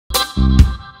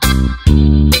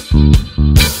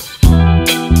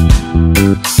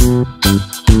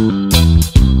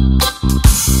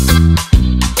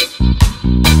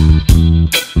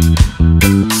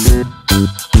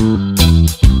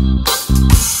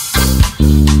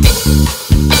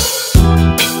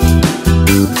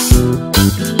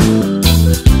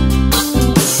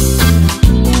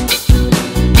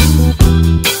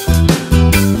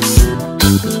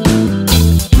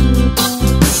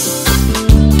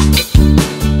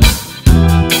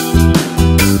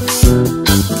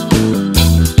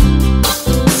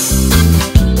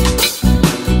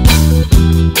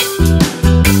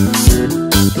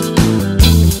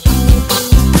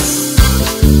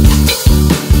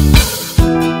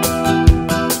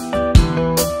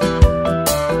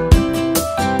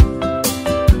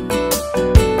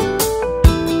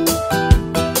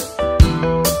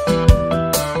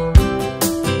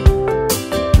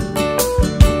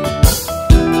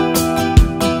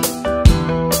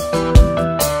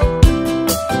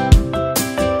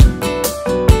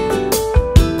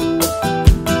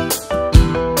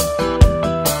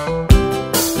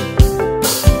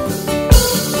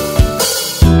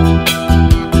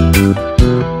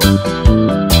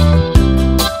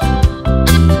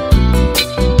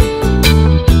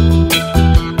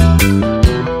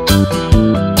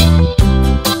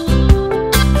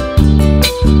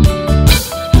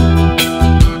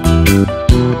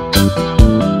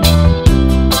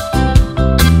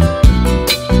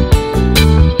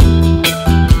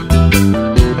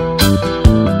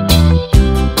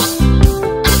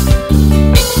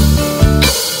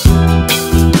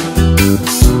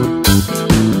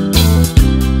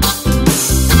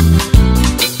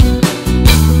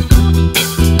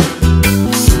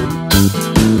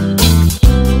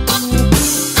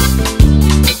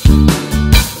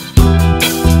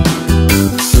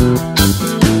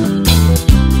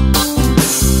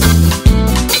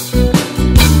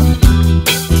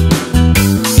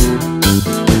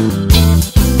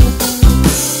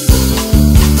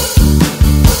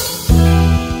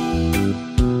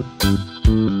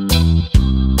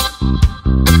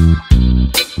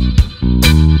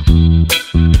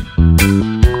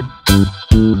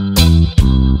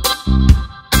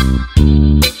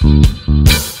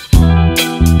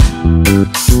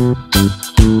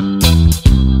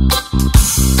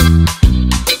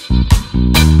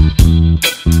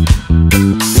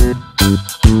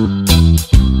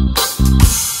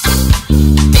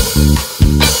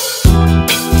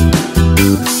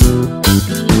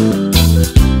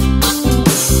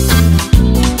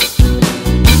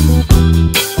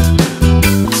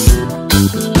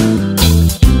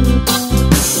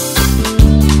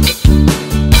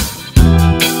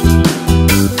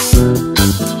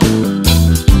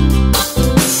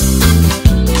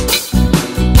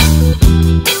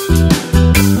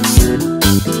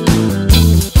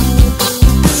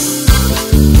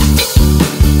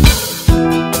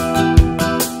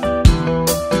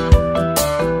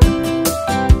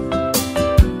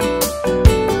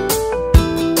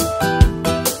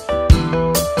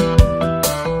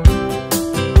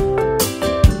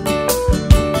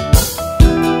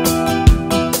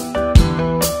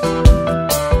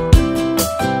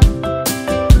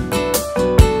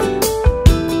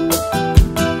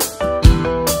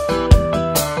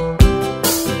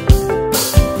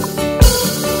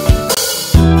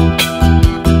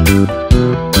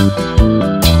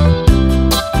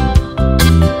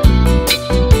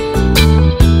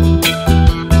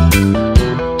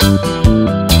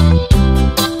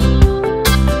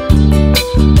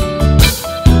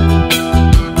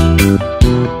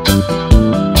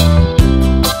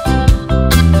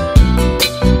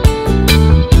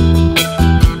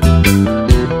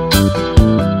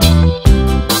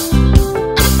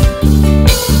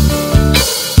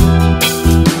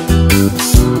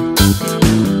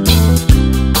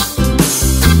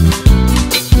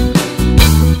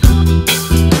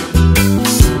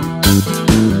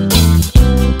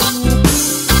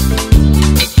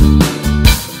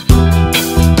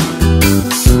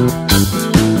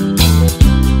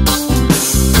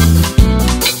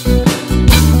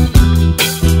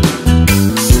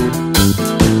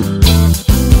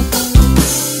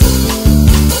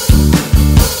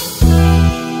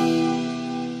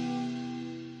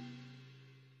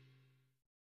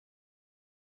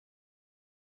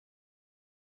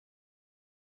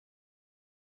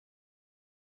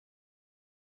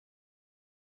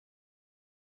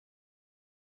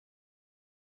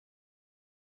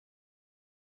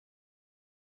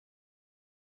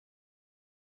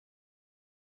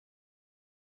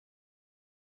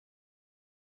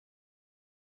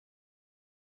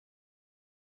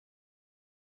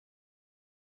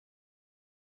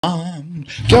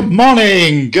Good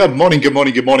morning, good morning, good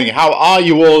morning, good morning. How are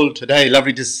you all today?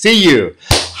 Lovely to see you.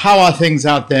 How are things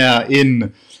out there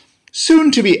in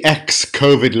soon to be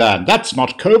ex-COVID land? That's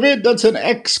not COVID, that's an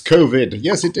ex-COVID.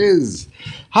 Yes, it is.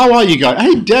 How are you guys?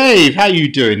 Hey, Dave, how are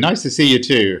you doing? Nice to see you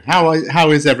too. How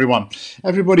is everyone?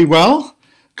 Everybody well?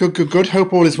 Good, good, good.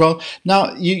 Hope all is well.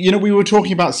 Now, you know, we were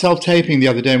talking about self-taping the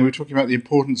other day, and we were talking about the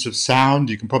importance of sound.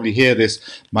 You can probably hear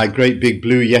this, my great big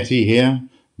blue Yeti here.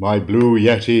 My blue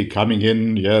Yeti coming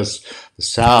in, yes, the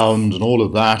sound and all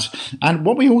of that. And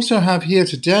what we also have here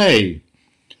today,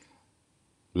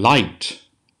 light.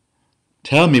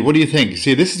 Tell me, what do you think?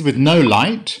 See, this is with no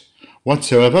light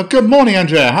whatsoever. Good morning,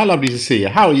 Andrea. How lovely to see you.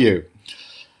 How are you?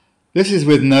 This is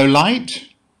with no light.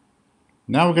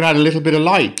 Now we're going to add a little bit of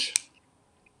light.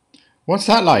 What's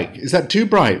that like? Is that too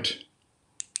bright?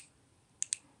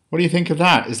 What do you think of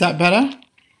that? Is that better?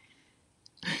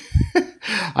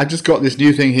 I just got this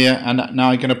new thing here, and now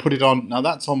I'm going to put it on. Now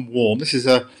that's on warm. This is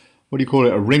a, what do you call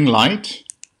it, a ring light.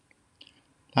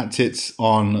 It's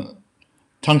on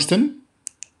tungsten.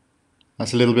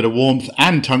 That's a little bit of warmth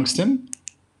and tungsten.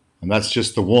 And that's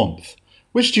just the warmth.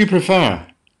 Which do you prefer?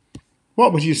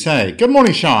 What would you say? Good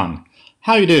morning, Sean.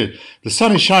 How you doing? The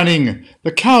sun is shining.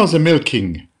 The cows are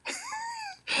milking.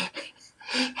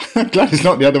 I'm glad it's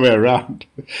not the other way around.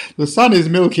 The sun is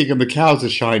milking and the cows are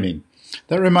shining.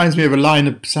 That reminds me of a line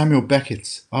of Samuel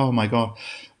Beckett's. Oh my God.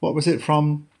 What was it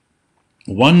from?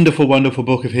 A wonderful, wonderful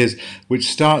book of his, which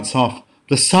starts off,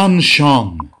 the sun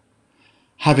shone,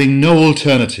 having no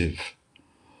alternative,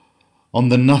 on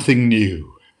the nothing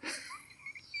new.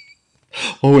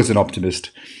 Always an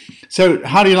optimist. So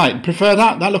how do you like? Prefer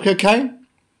that? That look okay?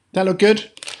 That look good?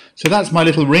 So that's my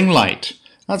little ring light.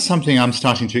 That's something I'm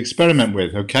starting to experiment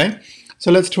with, okay?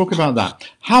 So let's talk about that.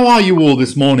 How are you all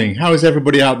this morning? How is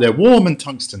everybody out there? Warm and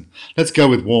tungsten. Let's go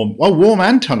with warm. Oh, warm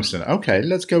and tungsten. Okay,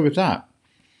 let's go with that.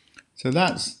 So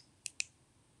that's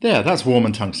warm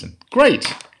and tungsten.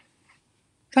 Great.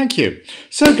 Thank you.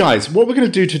 So guys, what we're going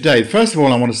to do today, first of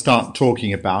all, I want to start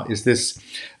talking about is this,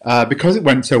 because it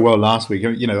went so well last week,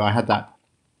 you know, I had that,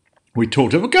 we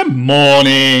talked about, good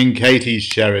morning, Katie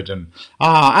Sheridan.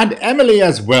 And Emily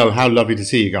as well. How lovely to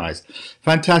see you guys.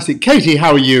 Fantastic. Katie,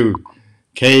 how are you?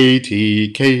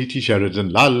 Katie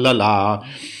Sheridan, la la la.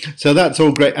 So that's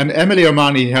all great. And Emily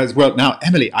Omani has, well, now,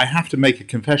 Emily, I have to make a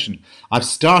confession. I've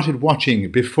started watching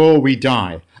Before We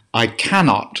Die. I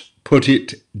cannot put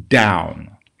it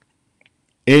down.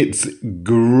 It's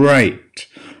great.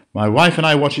 My wife and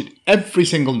I watch it every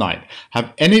single night.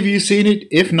 Have any of you seen it?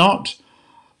 If not,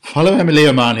 follow Emily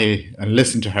Omani and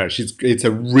listen to her. It's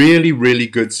a really, really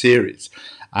good series.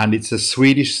 And it's a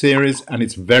Swedish series, and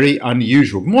it's very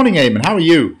unusual. Good morning, Eamon. How are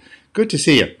you? Good to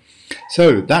see you.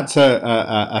 So that's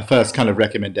a first kind of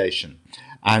recommendation.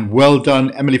 And well done,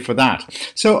 Emily, for that.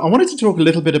 So I wanted to talk a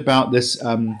little bit about this,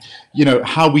 you know,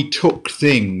 how we took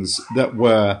things that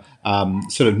were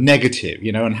sort of negative,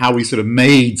 you know, and how we sort of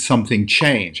made something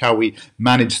change, how we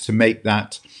managed to make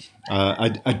that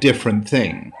a different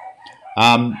thing.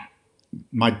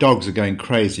 My dogs are going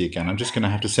crazy again. I'm just going to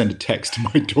have to send a text to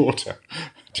my daughter.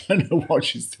 I don't know what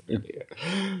she's doing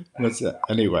here.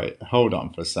 Anyway, hold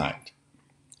on for a sec.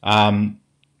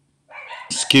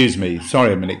 Excuse me.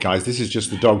 Sorry a minute, guys. This is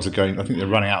just the dogs are going. I think they're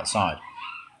running outside.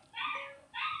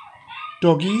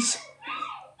 Doggies.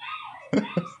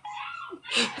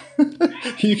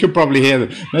 You can probably hear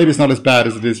them. Maybe it's not as bad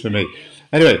as it is for me.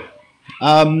 Anyway.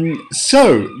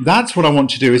 So that's what I want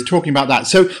to do, is talking about that.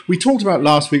 So we talked about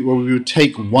last week where we would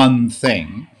take one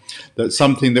thing, that's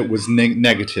something that was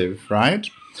negative, right?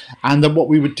 And then what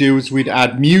we would do is we'd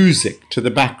add music to the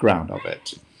background of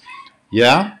it.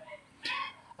 Yeah?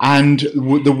 And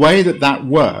the way that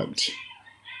worked,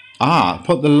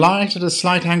 put the light at a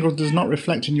slight angle does not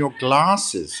reflect in your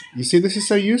glasses. You see, this is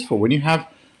so useful when you have,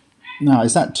 now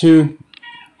is that too...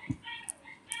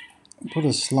 Put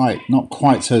a slight, not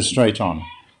quite so straight on.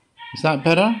 Is that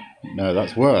better? No,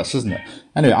 that's worse, isn't it?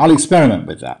 Anyway, I'll experiment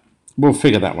with that. We'll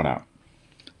figure that one out.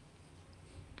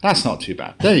 That's not too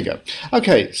bad. There you go.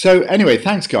 Okay, so anyway,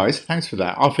 thanks, guys. Thanks for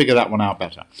that. I'll figure that one out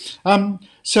better.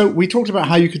 So we talked about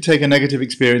how you could take a negative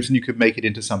experience and you could make it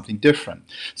into something different.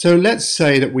 So let's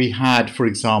say that we had, for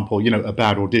example, you know, a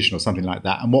bad audition or something like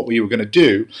that. And what we were going to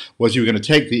do was you were going to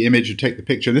take the image or take the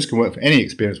picture, and this can work for any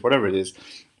experience, whatever it is,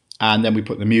 and then we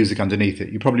put the music underneath it.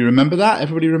 You probably remember that?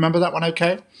 Everybody remember that one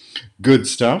okay? Good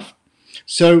stuff.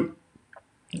 So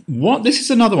this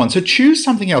is another one. So choose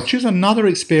something else. Choose another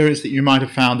experience that you might have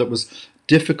found that was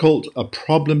difficult, a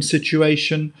problem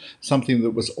situation, something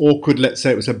that was awkward. Let's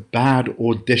say it was a bad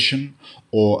audition,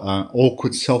 or an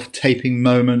awkward self-taping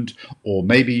moment, or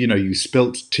maybe, you know, you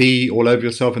spilt tea all over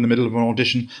yourself in the middle of an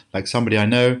audition, like somebody I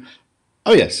know.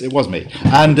 Oh yes, it was me.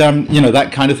 And you know,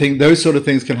 that kind of thing. Those sort of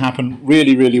things can happen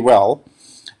really, really well.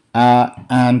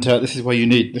 This is why you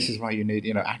need,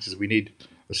 you know, actors. We need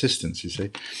assistance, you see.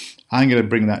 I'm going to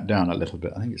bring that down a little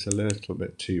bit. I think it's a little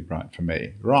bit too bright for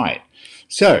me. Right.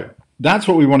 So that's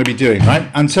what we want to be doing, right?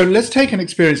 And so let's take an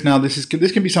experience now. This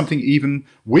can be something even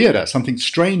weirder, something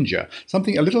stranger,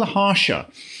 something a little harsher.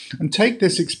 And take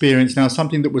this experience now,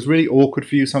 something that was really awkward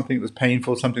for you, something that was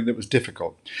painful, something that was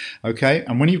difficult. Okay?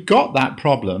 And when you've got that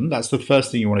problem, that's the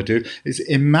first thing you want to do, is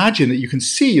imagine that you can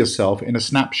see yourself in a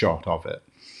snapshot of it.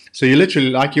 So you're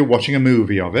literally like you're watching a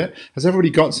movie of it. Has everybody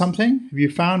got something? Have you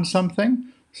found something?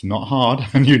 It's not hard,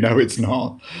 and you know it's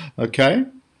not. Okay?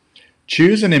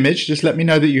 Choose an image. Just let me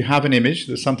know that you have an image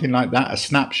that's something like that, a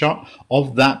snapshot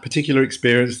of that particular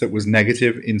experience that was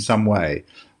negative in some way.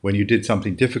 When you did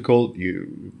something difficult,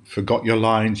 you forgot your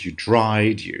lines, you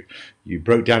dried, you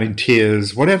broke down in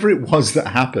tears, whatever it was that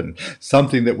happened,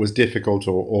 something that was difficult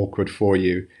or awkward for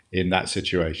you in that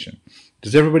situation.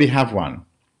 Does everybody have one?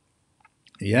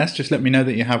 Yes, just let me know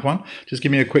that you have one. Just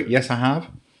give me a quick yes, I have,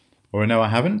 or a no, I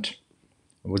haven't.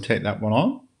 We'll take that one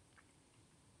on.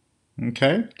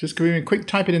 Okay, just give me a quick,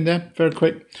 type it in there, very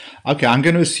quick. Okay, I'm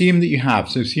going to assume that you have.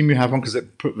 So assume you have one, because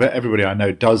everybody I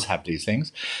know does have these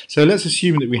things. So let's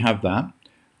assume that we have that.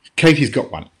 Katie's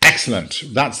got one. Excellent.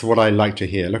 That's what I like to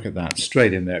hear. Look at that.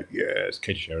 Straight in there. Yes,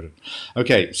 Katie Sheridan.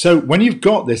 Okay, so when you've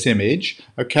got this image,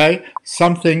 okay,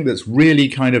 something that's really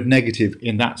kind of negative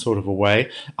in that sort of a way,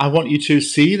 I want you to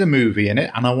see the movie in it,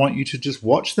 and I want you to just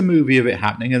watch the movie of it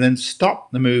happening and then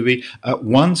stop the movie at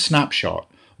one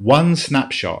snapshot. One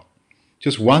snapshot.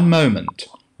 Just one moment,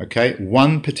 okay?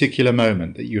 One particular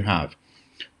moment that you have.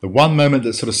 The one moment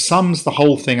that sort of sums the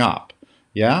whole thing up,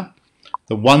 yeah?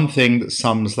 The one thing that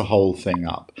sums the whole thing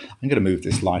up. I'm going to move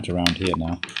this light around here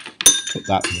now. Put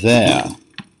that there.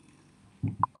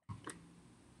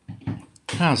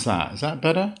 How's that? Is that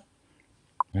better?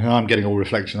 Oh, I'm getting all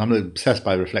reflections. I'm obsessed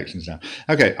by reflections now.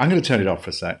 Okay, I'm going to turn it off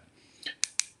for a sec.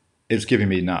 It's giving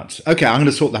me nuts. Okay, I'm going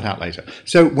to sort that out later.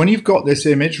 So when you've got this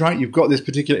image, right, you've got this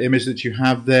particular image that you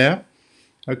have there,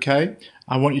 okay,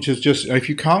 I want you to just, if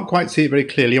you can't quite see it very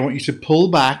clearly, I want you to pull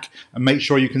back and make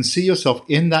sure you can see yourself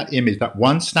in that image, that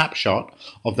one snapshot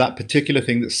of that particular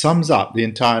thing that sums up the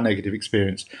entire negative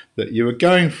experience that you were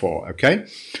going for, okay?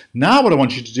 Now what I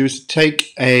want you to do is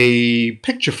take a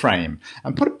picture frame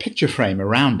and put a picture frame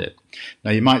around it.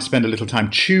 Now you might spend a little time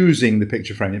choosing the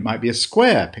picture frame. It might be a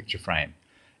square picture frame.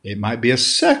 It might be a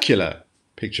circular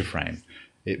picture frame.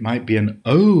 It might be an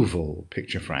oval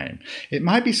picture frame. It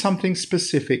might be something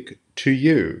specific to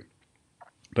you.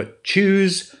 But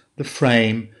choose the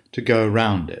frame to go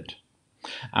around it.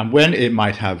 And when it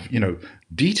might have, you know,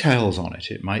 details on it,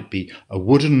 it might be a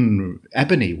wooden,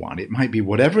 ebony one. It might be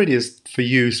whatever it is for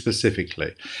you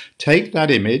specifically. Take that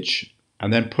image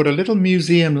and then put a little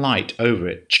museum light over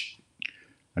it.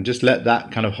 And just let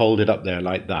that kind of hold it up there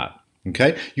like that.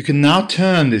 Okay, you can now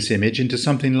turn this image into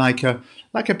something like a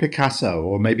Picasso,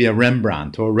 or maybe a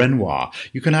Rembrandt or a Renoir.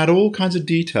 You can add all kinds of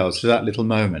details to that little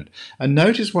moment. And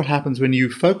notice what happens when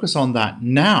you focus on that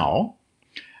now,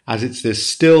 as it's this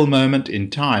still moment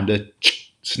in time, the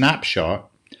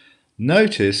snapshot.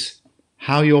 Notice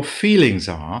how your feelings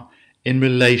are in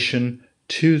relation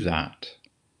to that.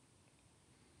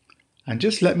 And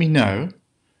just let me know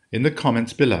in the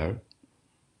comments below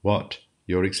what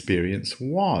your experience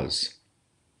was.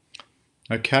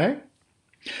 Okay?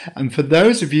 And for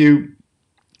those of you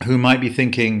who might be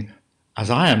thinking, as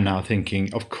I am now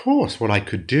thinking, of course, what I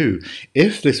could do,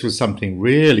 if this was something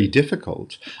really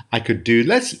difficult, I could do,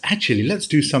 let's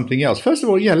do something else. First of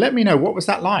all, yeah, let me know, what was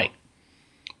that like?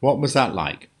 What was that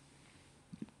like?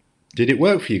 Did it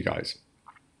work for you guys?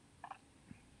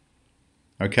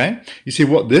 Okay? You see,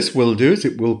 what this will do is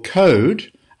it will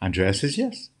code. Andrea says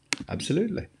yes,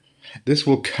 absolutely. This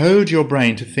will code your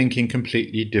brain to think in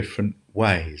completely different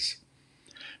ways.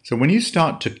 So when you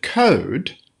start to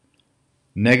code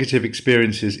negative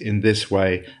experiences in this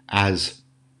way as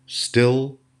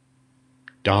still,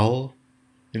 dull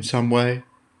in some way,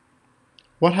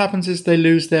 what happens is they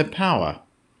lose their power.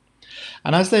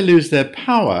 And as they lose their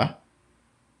power,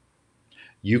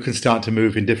 you can start to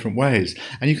move in different ways,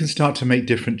 and you can start to make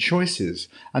different choices.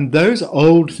 And those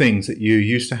old things that you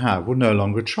used to have will no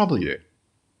longer trouble you,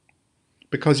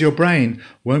 because your brain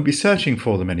won't be searching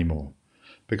for them anymore,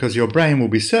 because your brain will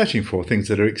be searching for things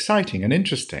that are exciting and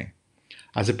interesting,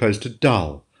 as opposed to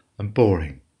dull and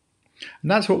boring.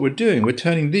 And that's what we're doing. We're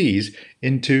turning these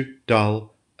into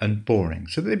dull and boring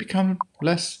so that they become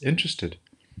less interested.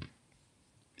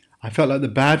 I felt like the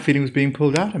bad feeling was being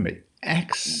pulled out of me.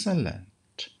 Excellent.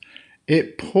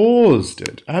 It paused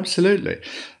it. Absolutely.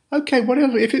 Okay,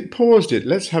 whatever. If it paused it,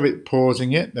 let's have it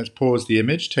pausing it. Let's pause the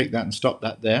image, take that and stop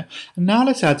that there. And now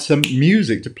let's add some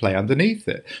music to play underneath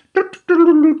it.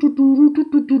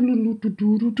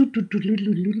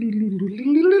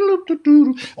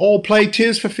 Or play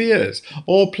Tears for Fears,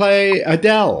 or play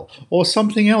Adele, or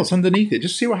something else underneath it.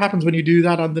 Just see what happens when you do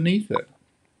that underneath it.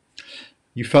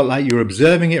 You felt like you were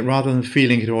observing it rather than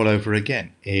feeling it all over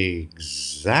again.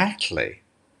 Exactly.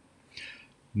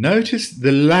 Notice the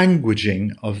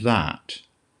languaging of that.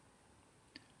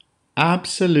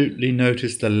 Absolutely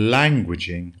notice the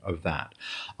languaging of that.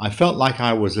 I felt like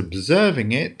I was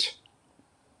observing it,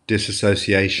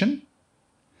 disassociation,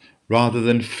 rather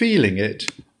than feeling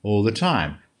it all the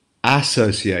time,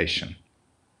 association.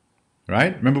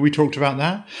 Right? Remember we talked about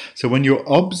that? So when you're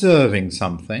observing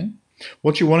something,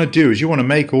 what you want to do is you want to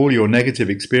make all your negative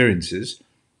experiences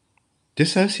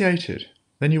dissociated.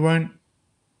 Then you won't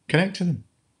connect to them.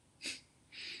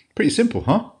 Pretty simple,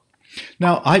 huh?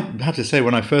 Now, I have to say,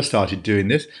 when I first started doing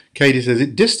this, Katie says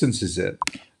it distances it.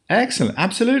 Excellent,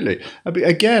 absolutely.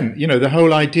 Again, you know, the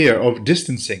whole idea of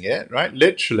distancing it, right?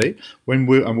 Literally,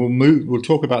 we'll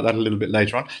talk about that a little bit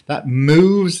later on. That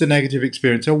moves the negative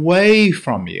experience away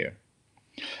from you.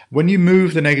 When you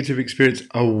move the negative experience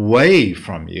away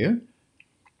from you,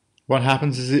 what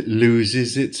happens is it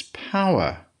loses its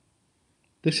power.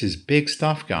 This is big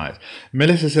stuff, guys.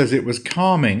 Melissa says it was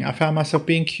calming. I found myself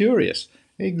being curious.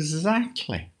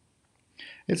 Exactly.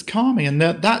 It's calming, and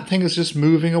that thing is just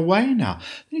moving away now.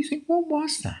 And you think, what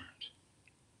was that?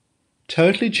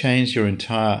 Totally changed your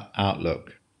entire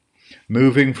outlook.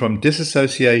 Moving from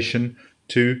association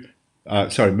to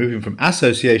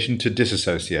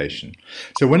disassociation.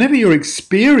 So whenever you're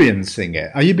experiencing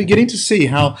it, are you beginning to see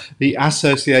how the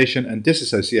association and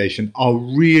disassociation are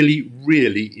really,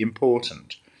 really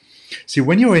important? See,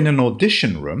 when you're in an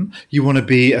audition room, you want to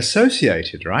be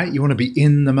associated, right? You want to be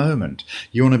in the moment.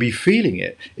 You want to be feeling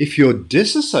it. If you're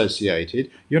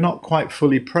disassociated, you're not quite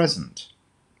fully present.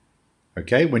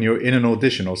 Okay, when you're in an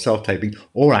audition or self-taping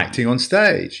or acting on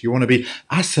stage, you want to be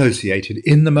associated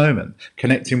in the moment,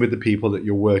 connecting with the people that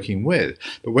you're working with.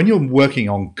 But when you're working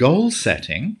on goal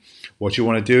setting, what you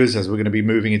want to do is, as we're going to be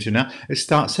moving into now, is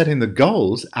start setting the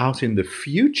goals out in the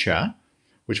future,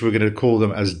 which we're going to call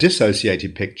them as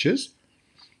dissociated pictures,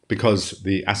 because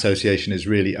the association is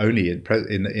really only in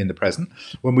the present.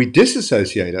 When we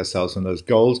disassociate ourselves from those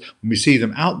goals, when we see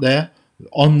them out there,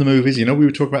 on the movies, you know, we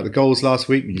were talking about the goals last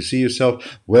week, and you see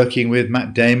yourself working with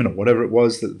Matt Damon or whatever it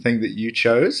was, the thing that you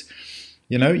chose,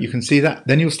 you know, you can see that.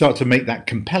 Then you'll start to make that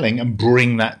compelling and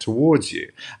bring that towards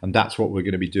you. And that's what we're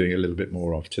going to be doing a little bit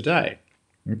more of today.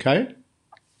 Okay?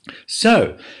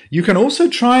 So you can also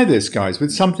try this, guys,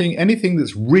 with anything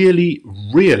that's really,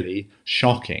 really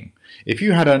shocking. If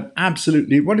you had an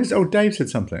absolutely, Dave said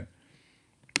something.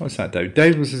 What's that, Dave?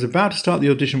 Dave was about to start the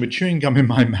audition with chewing gum in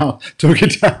my mouth, took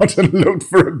it out and looked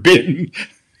for a bin.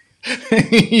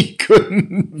 He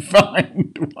couldn't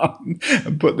find one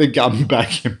and put the gum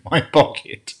back in my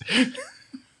pocket.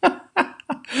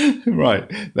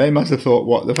 Right. They must have thought,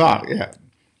 what the fuck? Yeah.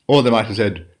 Or they might have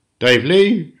said, Dave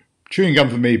Lee, chewing gum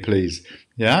for me, please.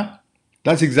 Yeah?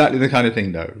 That's exactly the kind of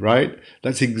thing, though, right?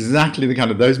 That's exactly the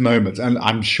kind of those moments. And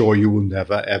I'm sure you will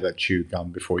never, ever chew gum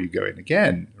before you go in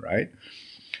again, right?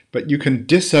 But you can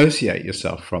dissociate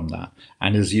yourself from that.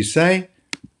 And as you say,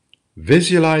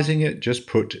 visualizing it, just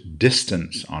put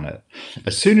distance on it.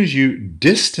 As soon as you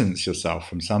distance yourself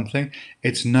from something,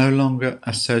 it's no longer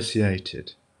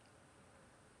associated.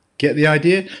 Get the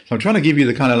idea? So I'm trying to give you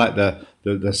the kind of like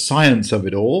the science of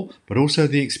it all, but also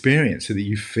the experience so that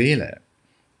you feel it.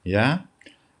 Yeah?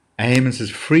 Eamon says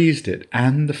freezed it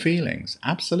and the feelings.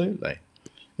 Absolutely.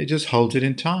 It just holds it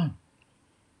in time.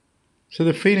 So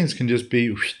the feelings can just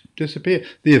be disappear.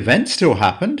 The event still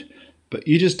happened, but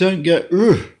you just don't get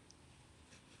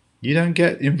you don't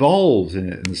get involved in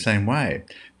it in the same way.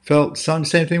 Felt same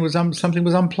thing was something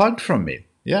was unplugged from me.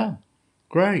 Yeah,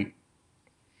 great.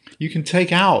 You can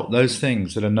take out those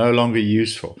things that are no longer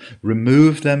useful.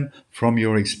 Remove them from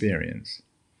your experience.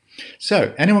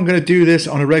 So, anyone going to do this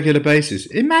on a regular basis?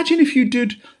 Imagine if you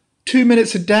did 2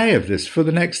 minutes a day of this for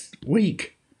the next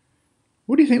week.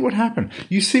 What do you think would happen?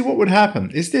 You see what would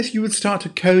happen is this: you would start to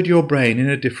code your brain in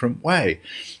a different way.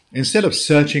 Instead of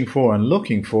searching for and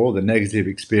looking for the negative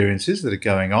experiences that are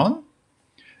going on,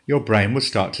 your brain would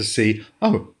start to see,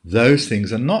 oh, those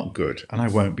things are not good, and I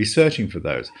won't be searching for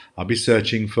those. I'll be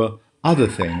searching for other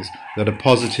things that are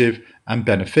positive and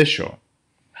beneficial.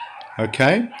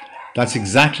 Okay? That's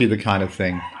exactly the kind of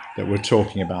thing that we're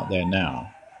talking about there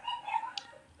now.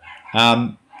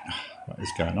 What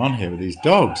is going on here with these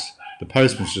dogs? The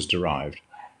postman's just arrived.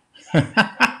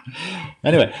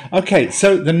 Anyway, okay,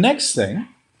 so the next thing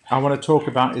I want to talk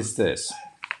about is this.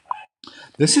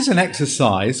 This is an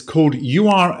exercise called You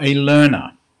Are a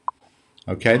Learner.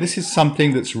 Okay, this is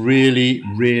something that's really,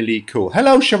 really cool.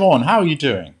 Hello, Siobhan, how are you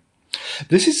doing?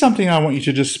 This is something I want you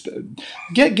to just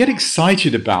get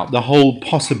excited about, the whole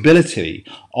possibility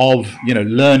of,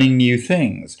 learning new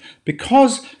things.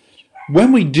 Because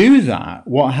when we do that,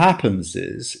 what happens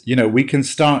is, we can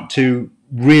start to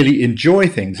really enjoy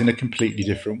things in a completely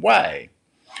different way.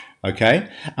 Okay?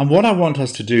 And what I want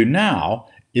us to do now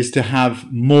is to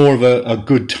have more of a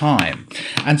good time.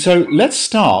 And so let's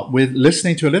start with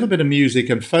listening to a little bit of music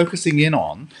and focusing in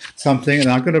on something. And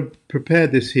I'm going to prepare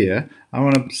this here. I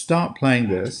want to start playing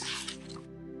this.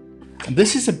 And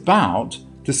this is about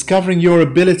discovering your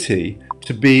ability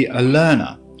to be a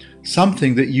learner,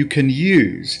 something that you can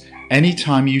use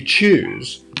anytime you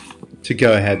choose to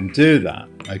go ahead and do that.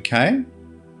 Okay?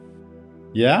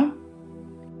 Yeah?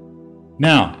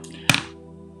 Now,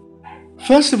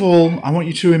 first of all, I want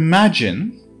you to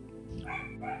imagine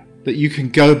that you can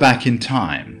go back in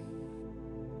time.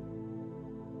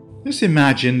 Just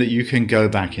imagine that you can go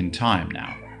back in time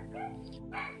now.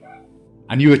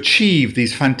 And you achieve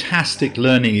these fantastic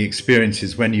learning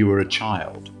experiences when you were a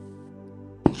child.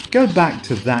 Go back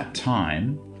to that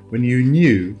time when you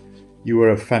knew you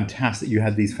were you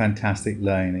had these fantastic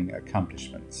learning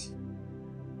accomplishments.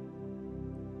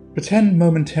 Pretend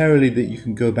momentarily that you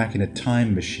can go back in a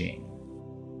time machine.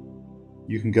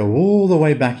 You can go all the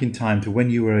way back in time to when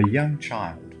you were a young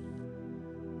child,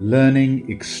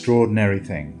 learning extraordinary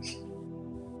things.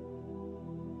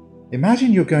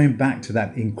 Imagine you're going back to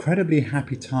that incredibly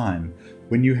happy time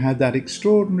when you had that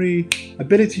extraordinary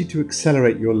ability to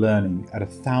accelerate your learning at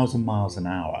 1,000 miles an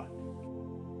hour.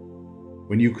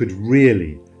 When you could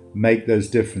really make those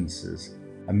differences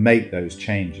and make those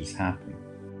changes happen.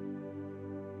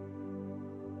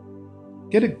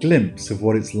 Get a glimpse of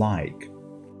what it's like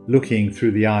looking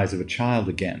through the eyes of a child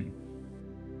again.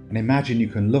 And imagine you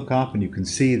can look up and you can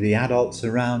see the adults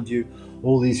around you,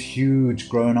 all these huge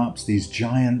grown-ups, these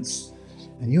giants,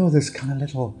 and you're this kind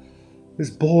of this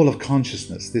ball of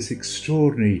consciousness, this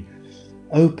extraordinary,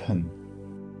 open,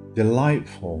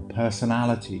 delightful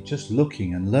personality, just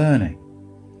looking and learning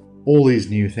all these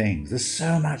new things. There's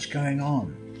so much going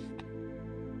on.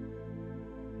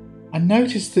 And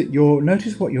notice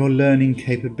what your learning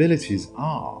capabilities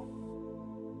are.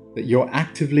 That you're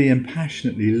actively and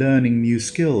passionately learning new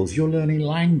skills. You're learning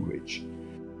language.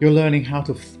 You're learning how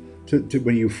to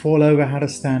when you fall over, how to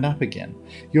stand up again.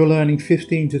 You're learning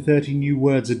 15 to 30 new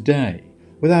words a day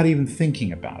without even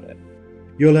thinking about it.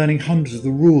 You're learning hundreds of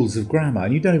the rules of grammar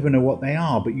and you don't even know what they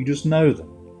are, but you just know them.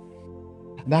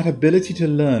 That ability to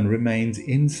learn remains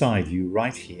inside you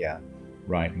right here,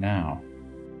 right now.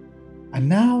 And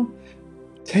now,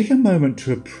 take a moment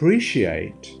to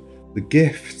appreciate the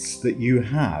gifts that you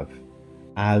have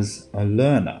as a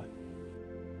learner.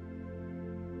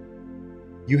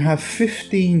 You have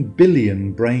 15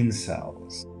 billion brain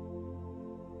cells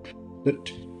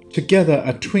that together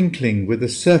are twinkling with the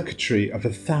circuitry of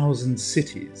 1,000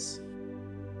 cities.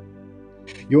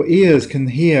 Your ears can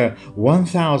hear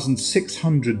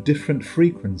 1,600 different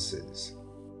frequencies,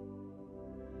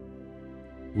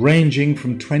 ranging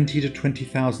from 20 to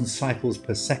 20,000 cycles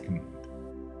per second.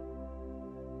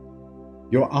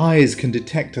 Your eyes can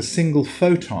detect a single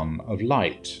photon of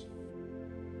light.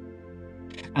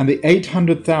 And the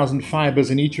 800,000 fibers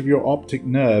in each of your optic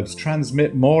nerves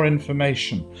transmit more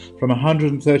information from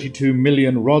 132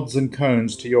 million rods and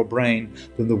cones to your brain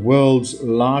than the world's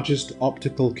largest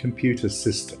optical computer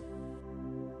system.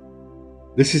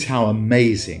 This is how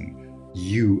amazing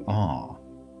you are.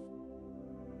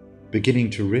 Beginning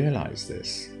to realize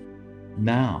this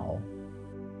now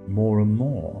more and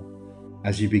more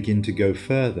as you begin to go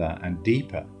further and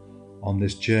deeper on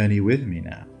this journey with me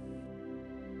now.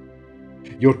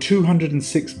 Your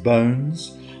 206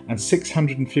 bones and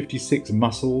 656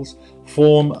 muscles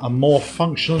form a more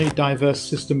functionally diverse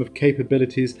system of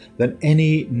capabilities than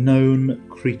any known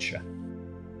creature.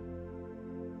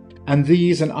 And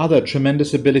these and other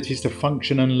tremendous abilities to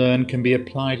function and learn can be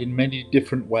applied in many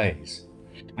different ways.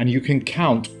 And you can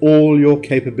count all your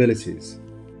capabilities.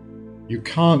 You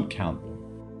can't count them.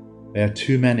 There are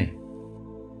too many.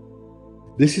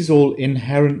 This is all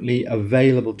inherently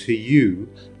available to you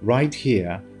right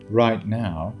here, right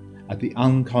now, at the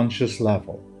unconscious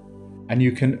level. And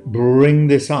you can bring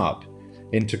this up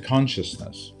into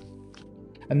consciousness.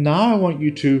 And now I want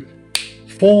you to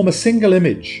form a single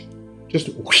image, just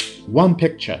one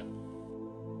picture.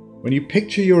 When you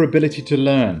picture your ability to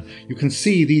learn, you can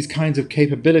see these kinds of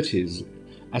capabilities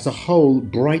as a whole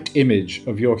bright image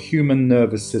of your human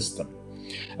nervous system,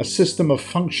 a system of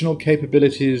functional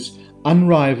capabilities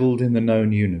unrivaled in the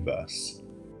known universe.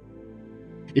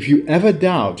 If you ever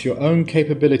doubt your own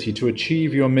capability to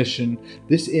achieve your mission,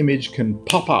 this image can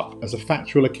pop up as a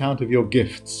factual account of your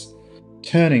gifts,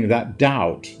 turning that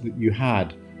doubt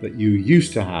that you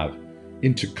used to have,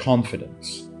 into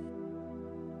confidence.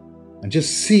 And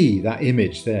just see that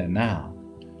image there now,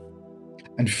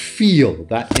 and feel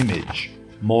that image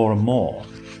more and more.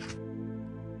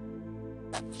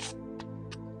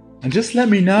 And just let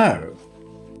me know,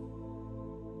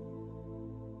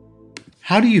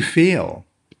 how do you feel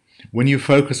when you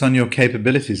focus on your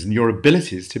capabilities and your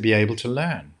abilities to be able to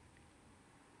learn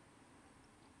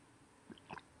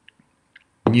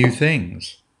new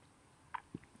things?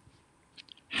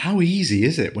 How easy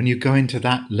is it when you go into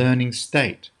that learning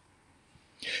state?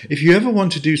 If you ever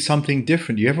want to do something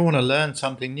different, you ever want to learn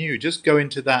something new, just go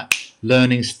into that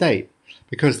learning state,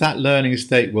 because that learning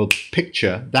state will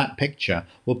that picture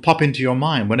will pop into your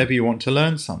mind whenever you want to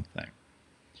learn something.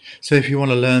 So if you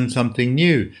want to learn something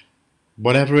new,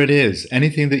 whatever it is,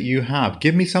 anything that you have,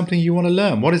 give me something you want to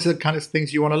learn. What is the kind of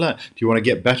things you want to learn? Do you want to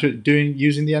get better at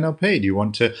using the NLP? Do you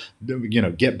want to,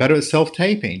 get better at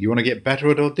self-taping? Do you want to get better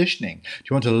at auditioning? Do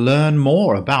you want to learn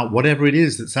more about whatever it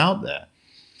is that's out there?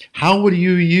 How would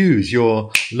you use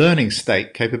your learning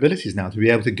state capabilities now to be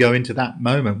able to go into that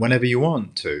moment whenever you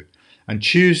want to and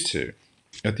choose to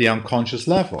at the unconscious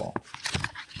level?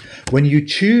 When you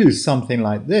choose something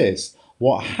like this,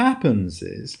 what happens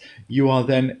is you are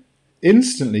then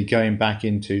instantly going back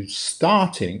into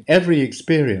starting every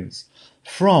experience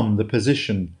from the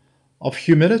position of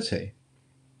humility,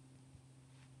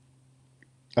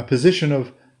 a position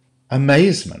of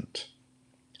amazement,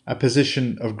 a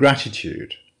position of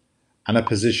gratitude, and a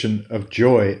position of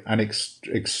joy and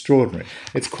extraordinary.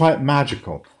 It's quite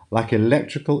magical, like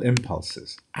electrical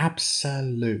impulses.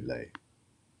 Absolutely.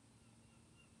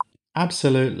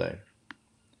 Absolutely.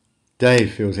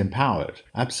 Dave feels empowered.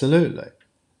 Absolutely.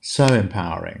 So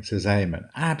empowering, says Eamon.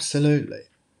 Absolutely.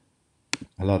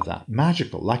 I love that.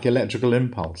 Magical, like electrical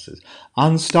impulses.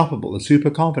 Unstoppable and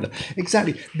super confident.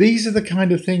 Exactly. These are the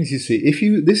kind of things you see.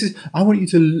 I want you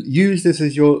to use this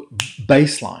as your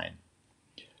baseline.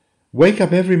 Wake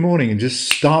up every morning and just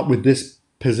start with this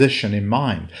position in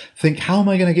mind. Think, how am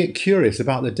I going to get curious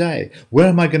about the day? Where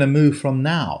am I going to move from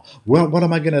now? What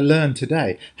am I going to learn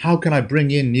today? How can I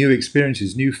bring in new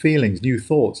experiences, new feelings, new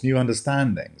thoughts, new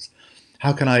understandings?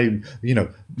 How can I,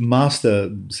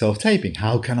 master self-taping?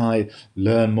 How can I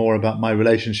learn more about my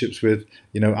relationships with,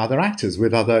 other actors,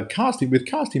 with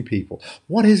casting people?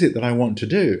 What is it that I want to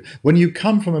do? When you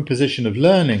come from a position of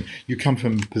learning, you come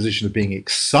from a position of being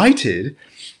excited,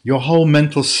 your whole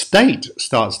mental state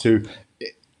starts to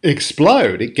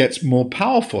explode. It gets more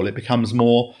powerful. It becomes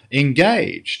more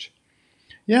engaged.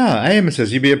 Yeah, Eamon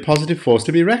says you'd be a positive force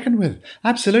to be reckoned with.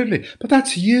 Absolutely. But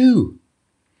that's you.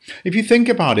 If you think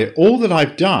about it, all that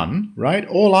I've done, right,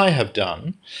 all I have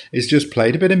done is just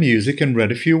played a bit of music and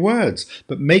read a few words,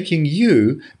 but making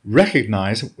you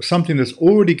recognize something that's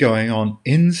already going on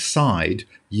inside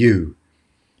you.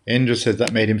 Indra says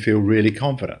that made him feel really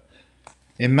confident.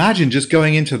 Imagine just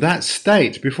going into that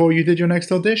state before you did your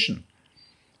next audition.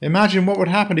 Imagine what would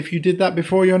happen if you did that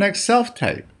before your next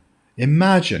self-tape.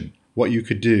 Imagine what you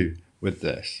could do with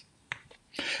this.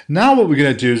 Now what we're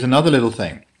going to do is another little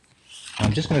thing.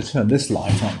 I'm just going to turn this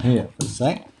light on here for a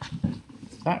sec.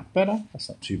 Is that better? That's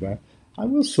not too bad. I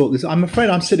will sort this. I'm afraid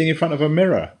I'm sitting in front of a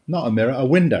mirror. Not a mirror, a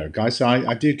window, guys. So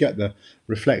I do get the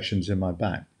reflections in my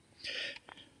back.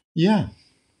 Yeah.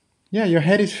 Yeah, your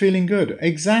head is feeling good.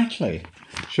 Exactly.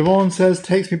 Siobhan says,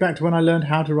 takes me back to when I learned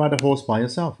how to ride a horse by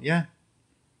yourself. Yeah.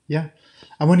 Yeah.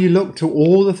 And when you look to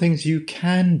all the things you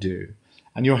can do,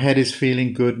 and your head is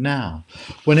feeling good now.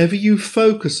 Whenever you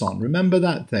focus on, remember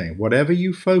that thing, whatever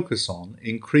you focus on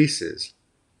increases.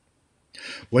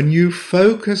 When you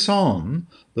focus on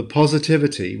the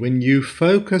positivity, when you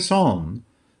focus on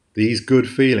these good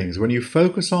feelings, when you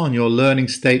focus on your learning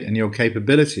state and your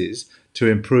capabilities to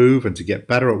improve and to get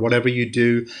better at whatever you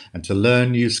do and to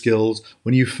learn new skills,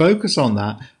 when you focus on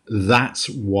that, that's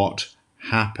what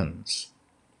happens.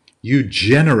 You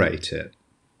generate it.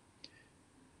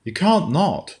 You can't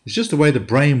not. It's just the way the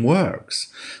brain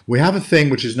works. We have a thing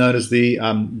which is known as the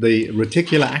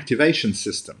reticular activation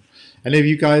system. Any of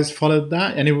you guys followed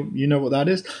that? Any, you know what that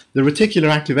is? The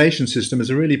reticular activation system is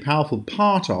a really powerful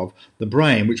part of the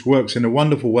brain, which works in a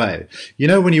wonderful way. You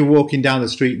know, when you're walking down the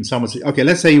street and someone says, okay,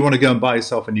 let's say you want to go and buy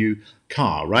yourself a new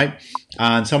car, right?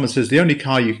 And someone says the only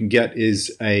car you can get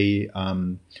is a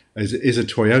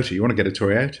Toyota. You want to get a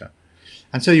Toyota.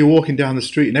 And so you're walking down the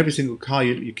street and every single car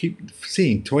you keep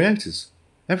seeing Toyotas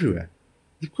everywhere.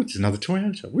 Of course, there's another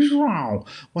Toyota. Wow,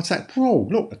 what's that? Whoa,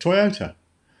 look, a Toyota.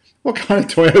 What kind of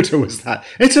Toyota was that?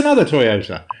 It's another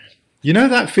Toyota. You know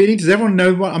that feeling? Does everyone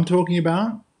know what I'm talking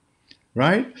about?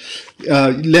 Right?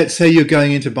 Let's say you're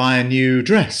going in to buy a new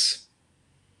dress.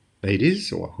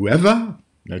 Ladies or whoever.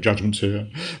 No judgments here.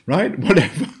 Right?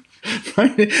 Whatever.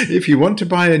 Right? If you want to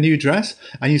buy a new dress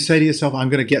and you say to yourself, I'm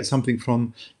going to get something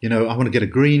from, I want to get a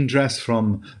green dress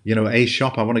from, a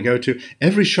shop I want to go to.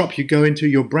 Every shop you go into,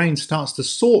 your brain starts to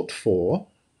sort for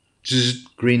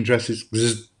green dresses,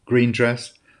 green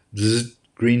dress,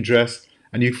 green dress.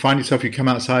 And you find yourself, you come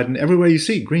outside and everywhere you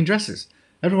see green dresses.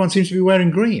 Everyone seems to be wearing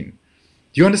green.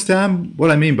 Do you understand what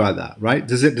I mean by that, right?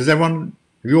 Does everyone,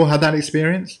 have you all had that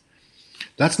experience?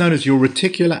 That's known as your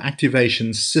reticular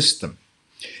activation system.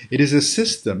 It is a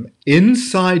system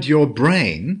inside your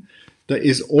brain that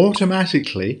is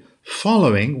automatically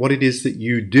following what it is that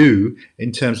you do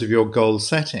in terms of your goal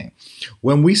setting.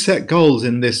 When we set goals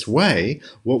in this way,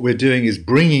 what we're doing is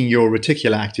bringing your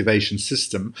reticular activation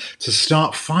system to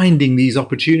start finding these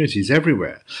opportunities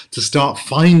everywhere, to start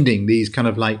finding these kind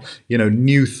of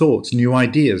new thoughts, new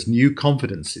ideas, new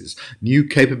confidences, new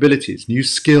capabilities, new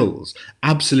skills,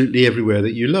 absolutely everywhere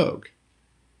that you look.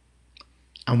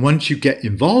 And once you get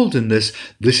involved in this,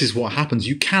 this is what happens.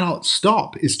 You cannot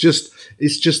stop. It's just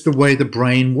the way the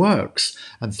brain works.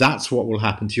 And that's what will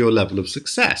happen to your level of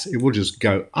success. It will just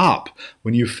go up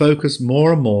when you focus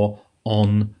more and more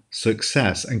on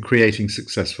success and creating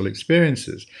successful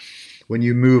experiences. When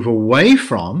you move away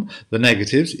from the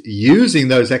negatives, using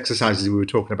those exercises we were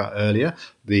talking about earlier,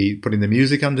 putting the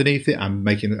music underneath it and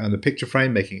making the picture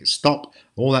frame, making it stop,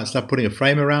 all that stuff, putting a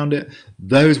frame around it,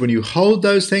 when you hold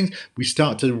those things, we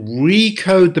start to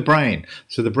recode the brain.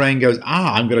 So the brain goes,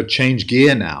 I'm going to change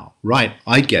gear now. Right,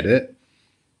 I get it.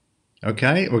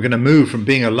 Okay, we're going to move from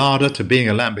being a Lada to being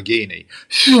a Lamborghini.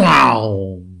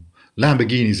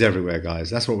 Lamborghinis everywhere, guys.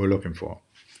 That's what we're looking for.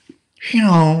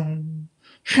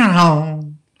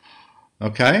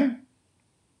 Okay,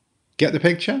 get the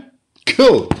picture?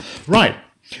 Cool. Right,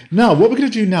 now what we're going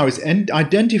to do now is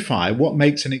identify what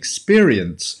makes an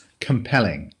experience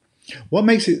compelling. What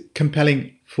makes it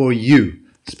compelling for you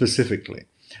specifically?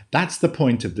 That's the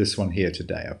point of this one here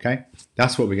today, okay?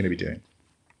 That's what we're going to be doing.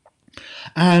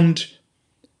 And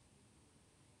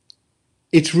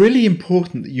it's really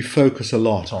important that you focus a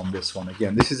lot on this one.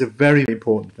 Again, this is a very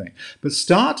important thing. But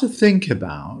start to think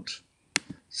about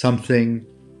something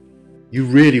you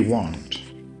really want.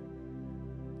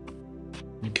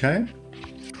 Okay?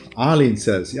 Arlene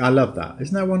says, I love that.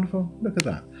 Isn't that wonderful? Look at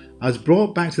that. I was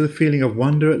brought back to the feeling of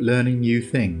wonder at learning new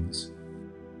things.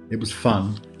 It was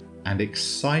fun and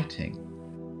exciting.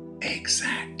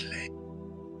 Exactly.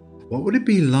 What would it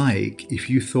be like if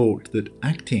you thought that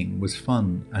acting was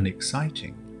fun and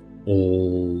exciting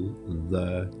all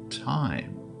the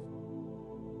time?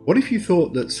 What if you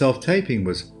thought that self-taping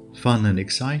was fun and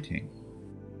exciting?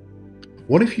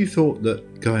 What if you thought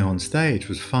that going on stage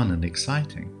was fun and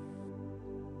exciting?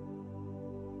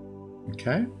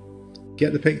 Okay,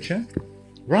 get the picture?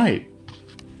 Right.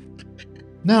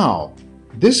 Now,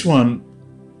 this one,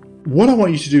 what I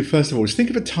want you to do first of all is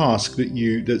think of a task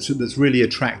that's really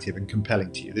attractive and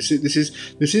compelling to you. This is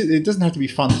it doesn't have to be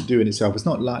fun to do in itself. It's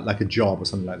not like a job or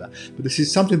something like that. But this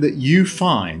is something that you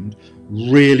find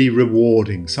really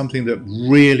rewarding, something that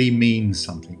really means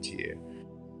something to you.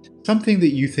 Something that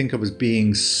you think of as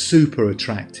being super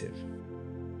attractive.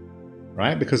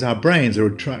 Right? Because our brains are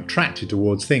attracted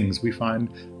towards things we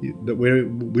find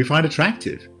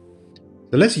attractive.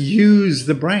 So let's use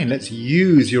the brain, let's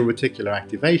use your reticular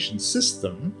activation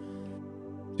system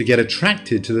to get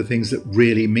attracted to the things that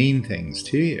really mean things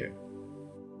to you.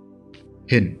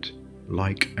 Hint,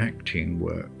 like acting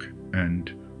work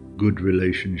and good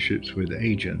relationships with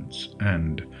agents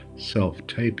and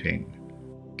self-taping.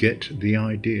 Get the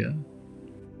idea?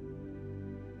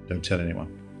 Don't tell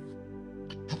anyone.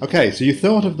 Okay, so you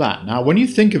thought of that. Now, when you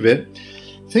think of it,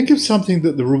 think of something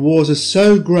that the rewards are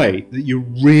so great that you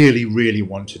really, really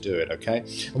want to do it, okay?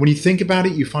 And when you think about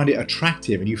it, you find it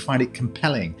attractive and you find it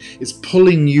compelling. It's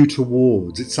pulling you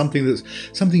towards. It's something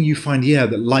you find,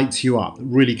 that lights you up, that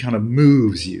really kind of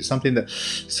moves you, something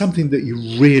that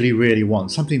you really, really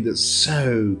want, something that's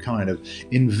so kind of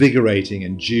invigorating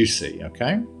and juicy,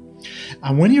 okay?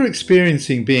 And when you're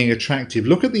experiencing being attractive,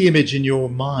 look at the image in your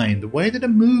mind, the way that a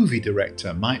movie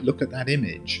director might look at that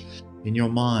image in your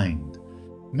mind.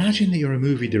 Imagine that you're a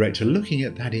movie director looking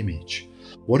at that image.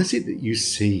 What is it that you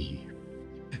see?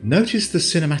 Notice the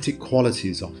cinematic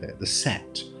qualities of it, the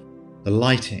set, the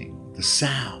lighting, the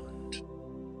sound.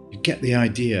 You get the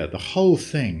idea, the whole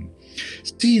thing.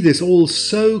 See this all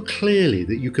so clearly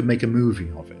that you can make a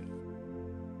movie of it.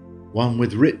 One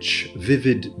with rich,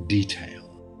 vivid detail.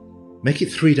 Make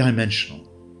it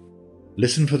three-dimensional.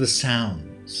 Listen for the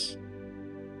sounds.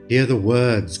 Hear the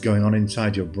words going on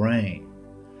inside your brain.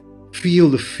 Feel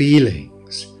the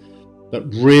feelings that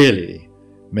really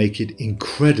make it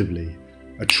incredibly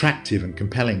attractive and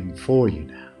compelling for you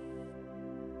now.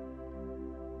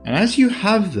 And as you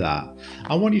have that,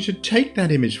 I want you to take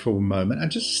that image for a moment and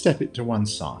just step it to one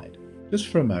side, just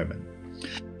for a moment.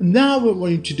 And now what I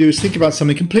want you to do is think about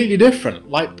something completely different,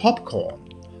 like popcorn.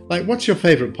 Like, what's your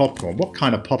favorite popcorn? What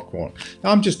kind of popcorn?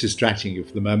 Now, I'm just distracting you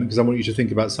for the moment because I want you to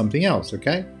think about something else,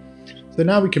 okay? So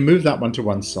now we can move that one to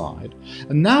one side.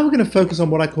 And now we're going to focus on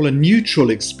what I call a neutral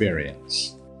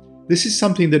experience. This is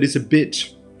something that is a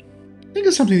bit, think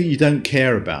of something that you don't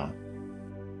care about.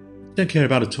 You don't care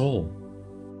about at all.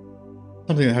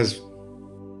 Something that has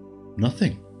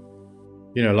nothing.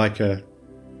 You know, like a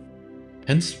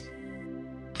pencil.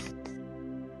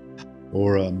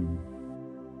 Or a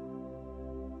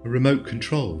remote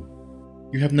control.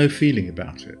 You have no feeling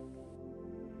about it.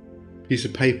 Piece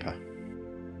of paper.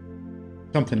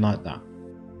 Something like that.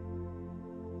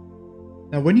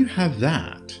 Now, when you have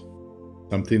that,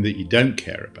 something that you don't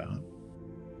care about,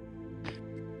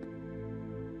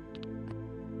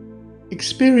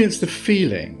 experience the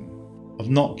feeling of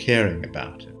not caring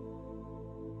about it.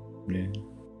 Yeah.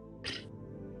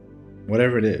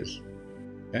 Whatever it is.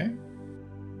 Okay?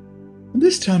 And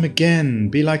this time again,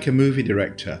 be like a movie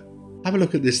director. Have a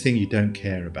look at this thing you don't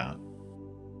care about.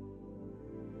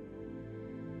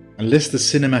 And list the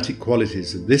cinematic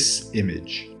qualities of this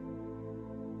image.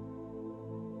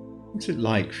 What's it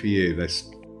like for you, this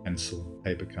pencil,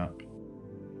 paper cup,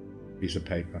 piece of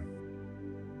paper?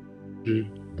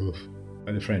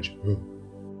 Like the French.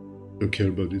 Don't care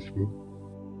about this.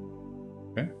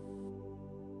 Okay?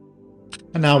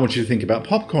 And now I want you to think about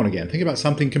popcorn again. Think about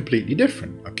something completely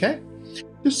different, okay?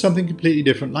 Just something completely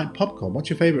different, like popcorn. What's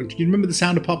your favorite? Do you remember the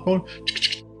sound of popcorn?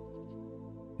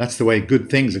 That's the way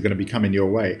good things are going to be coming your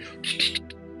way.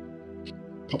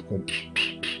 Popcorn.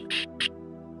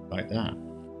 Like that.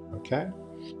 Okay?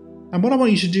 And what I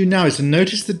want you to do now is to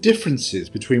notice the differences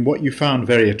between what you found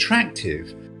very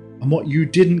attractive and what you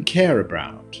didn't care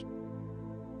about.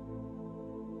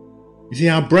 You see,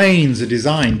 our brains are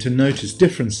designed to notice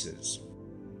differences.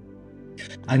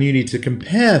 And you need to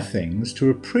compare things to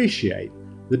appreciate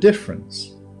the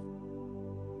difference.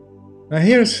 Now,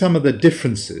 here are some of the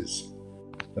differences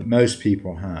that most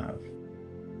people have.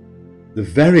 The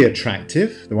very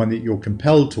attractive, the one that you're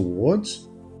compelled towards,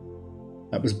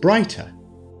 that was brighter.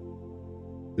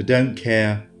 The don't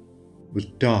care was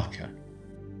darker.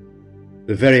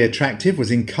 The very attractive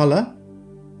was in colour.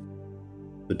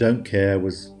 The don't care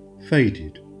was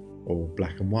faded or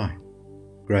black and white,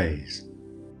 greys.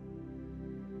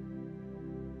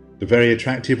 The very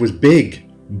attractive was big,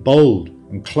 bold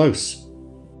and close.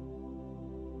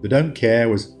 The don't care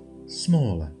was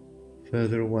smaller,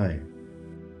 further away.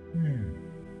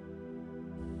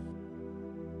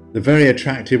 The very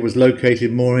attractive was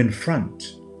located more in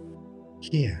front,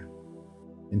 here,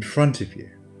 in front of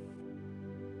you.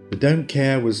 The don't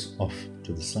care was off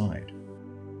to the side.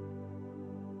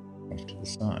 Off to the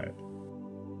side.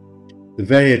 The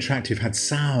very attractive had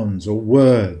sounds or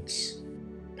words,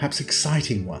 perhaps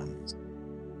exciting ones.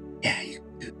 Yeah,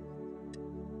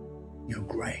 you're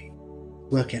great.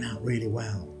 Working out really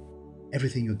well.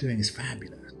 Everything you're doing is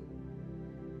fabulous.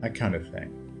 That kind of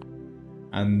thing.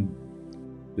 And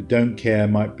the don't care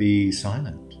might be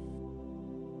silent.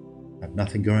 Have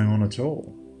nothing going on at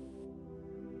all.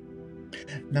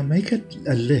 Now make a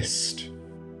list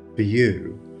for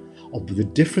you of the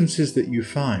differences that you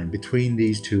find between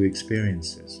these two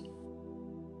experiences.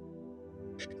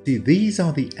 See, these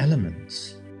are the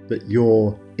elements that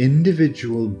your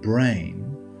individual brain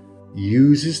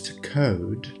uses to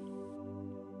code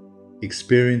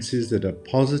experiences that are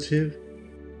positive,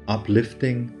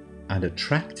 uplifting, and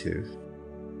attractive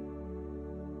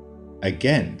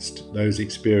against those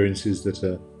experiences that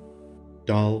are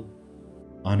dull,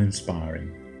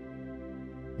 uninspiring,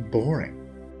 and boring.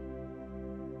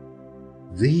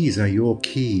 These are your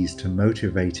keys to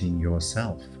motivating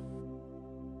yourself.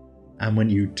 And when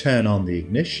you turn on the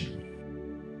ignition,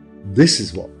 this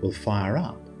is what will fire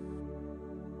up.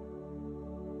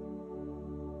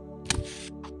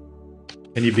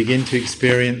 Can you begin to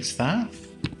experience that?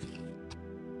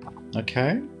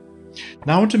 Okay.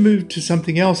 Now I want to move to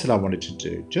something else that I wanted to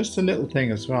do. Just a little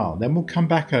thing as well. Then we'll come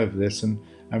back over this and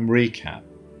recap.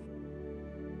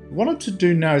 What I want to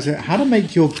do now is how to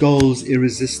make your goals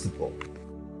irresistible.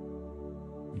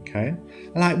 Okay?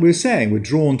 And like we were saying, we're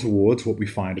drawn towards what we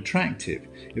find attractive.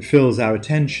 It fills our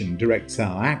attention, directs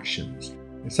our actions.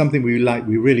 It's something we like,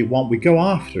 we really want, we go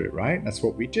after it, right? That's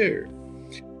what we do.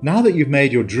 Now that you've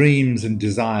made your dreams and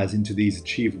desires into these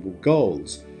achievable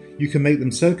goals, you can make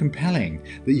them so compelling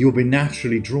that you'll be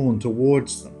naturally drawn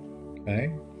towards them.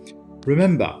 Okay?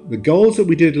 Remember, the goals that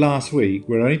we did last week,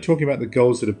 we're only talking about the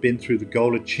goals that have been through the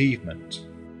goal achievement,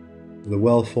 the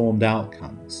well-formed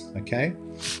outcomes. Okay?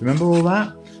 Remember all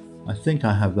that? I think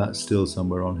I have that still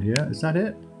somewhere on here. Is that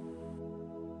it?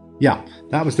 Yeah,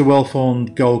 that was the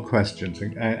well-formed goal questions,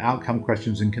 outcome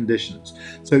questions and conditions.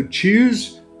 So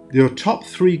choose your top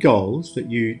 3 goals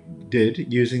that you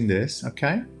did using this,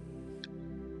 okay?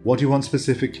 What do you want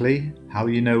specifically? How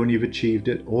do you know when you've achieved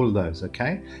it? All of those,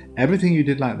 okay? Everything you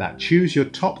did like that. Choose your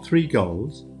top 3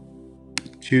 goals.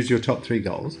 Choose your top 3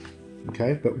 goals,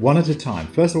 okay? But one at a time.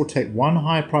 First of all, take one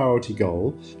high priority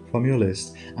goal from your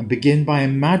list and begin by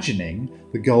imagining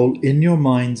the goal in your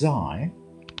mind's eye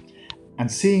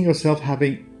and seeing yourself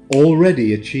having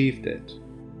already achieved it.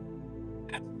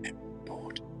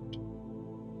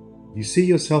 You see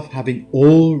yourself having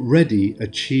already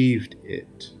achieved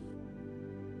it.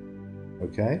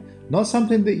 Okay? Not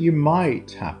something that you might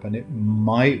happen, it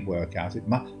might work out,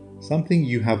 something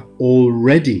you have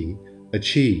already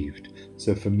achieved.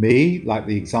 So for me, like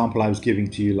the example I was giving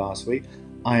to you last week,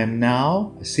 I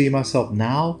see myself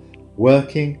now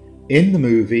working in the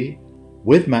movie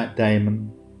with Matt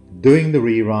Damon, doing the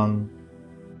rerun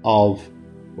of,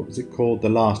 what was it called? The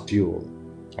Last Duel.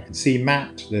 I can see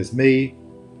Matt, there's me,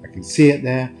 I can see it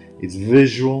there, it's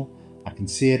visual, I can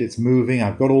see it, it's moving,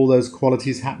 I've got all those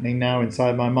qualities happening now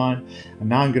inside my mind, and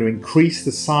now I'm going to increase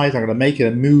the size, I'm going to make it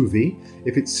a movie.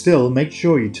 If it's still, make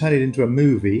sure you turn it into a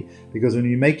movie, because when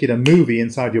you make it a movie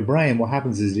inside your brain, what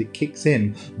happens is it kicks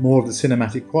in more of the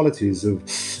cinematic qualities of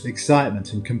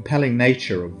excitement and compelling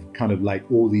nature of kind of like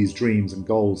all these dreams and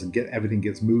goals, and everything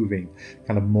gets moving,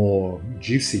 kind of more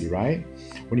juicy, right?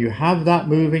 When you have that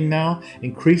moving now,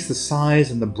 increase the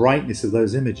size and the brightness of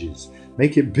those images.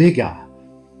 Make it bigger.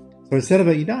 So instead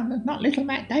of not little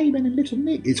Matt Damon and little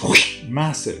Nick, it's whoosh,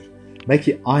 massive. Make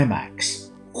it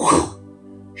IMAX.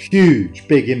 Whoosh, huge,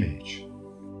 big image.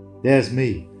 There's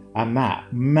me and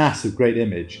Matt, massive, great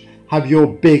image. Have your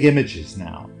big images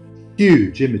now,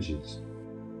 huge images.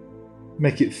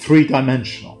 Make it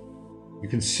 3-dimensional. You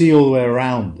can see all the way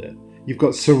around it. You've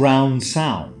got surround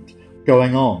sound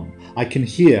going on. I can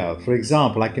hear, for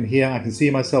example, I can see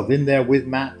myself in there with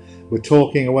Matt. We're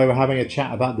talking away, we're having a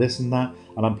chat about this and that,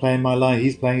 and I'm playing my line,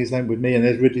 he's playing his line with me, and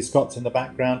there's Ridley Scott's in the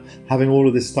background, having all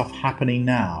of this stuff happening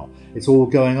now. It's all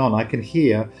going on. I can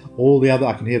hear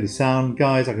I can hear the sound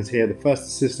guys, I can hear the first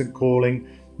assistant calling,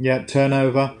 yeah,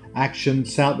 turnover, action,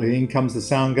 sound, in comes the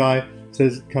sound guy,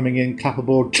 says coming in,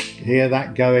 clapperboard, hear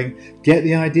that going. Get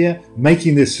the idea?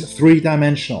 Making this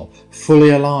 3-dimensional,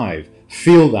 fully alive,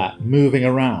 feel that moving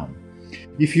around.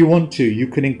 If you want to, you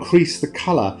can increase the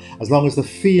color as long as the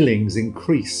feelings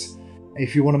increase.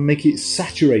 If you want to make it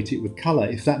saturate it with color,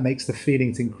 if that makes the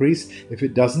feelings increase, if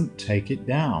it doesn't, take it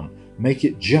down. Make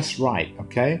it just right,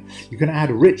 okay? You can add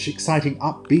rich, exciting,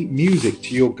 upbeat music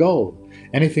to your goal.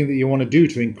 Anything that you want to do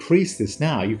to increase this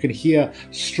now. You can hear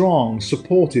strong,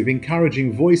 supportive,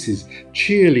 encouraging voices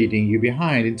cheerleading you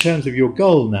behind in terms of your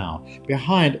goal now.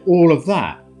 Behind all of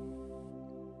that.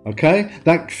 Okay?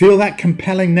 Feel that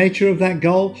compelling nature of that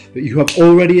goal, that you have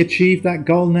already achieved that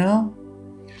goal now.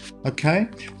 Okay?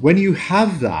 When you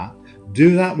have that,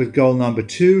 do that with goal number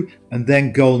 2 and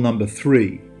then goal number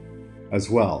 3 as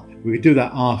well. We could do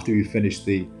that after we finish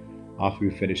the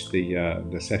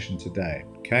session today.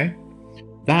 Okay?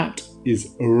 That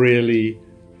is really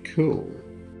cool.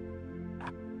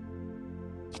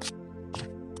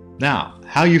 Now,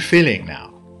 how are you feeling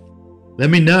now? Let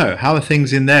me know. How are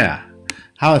things in there?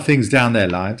 How are things down there,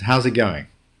 Lions? How's it going?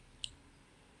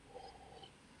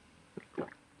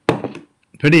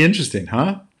 Pretty interesting,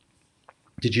 huh?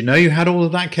 Did you know you had all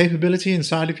of that capability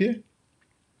inside of you?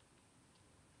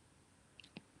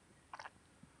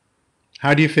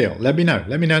 How do you feel? Let me know.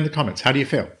 Let me know in the comments. How do you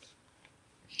feel?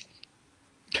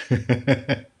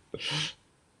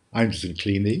 I'm just going to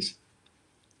clean these.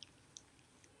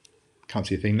 Can't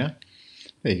see a thing now.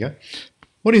 There you go.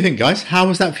 What do you think, guys? How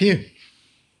was that for you?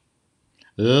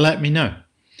 Let me know.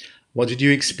 What did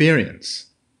you experience?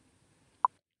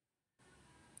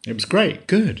 It was great.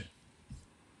 Good.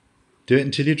 Do it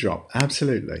until you drop.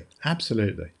 Absolutely.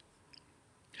 Absolutely.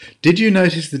 Did you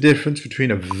notice the difference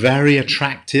between a very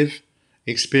attractive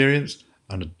experience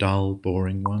and a dull,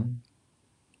 boring one?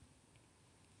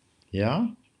 Yeah?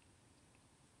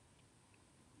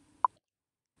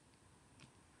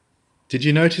 Did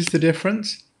you notice the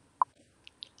difference?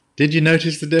 Did you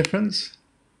notice the difference?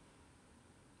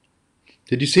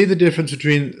 Did you see the difference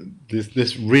between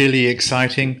this really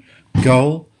exciting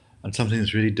goal and something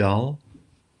that's really dull?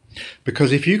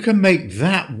 Because if you can make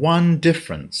that one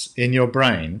difference in your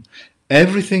brain,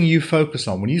 everything you focus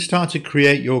on, when you start to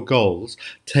create your goals,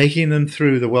 taking them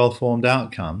through the well-formed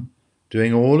outcome,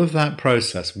 doing all of that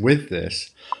process with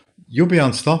this, you'll be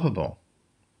unstoppable.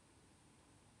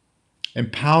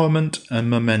 Empowerment and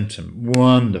momentum.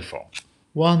 Wonderful.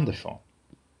 Wonderful.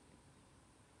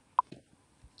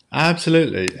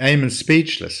 Absolutely. Eamon's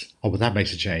speechless. Oh, but that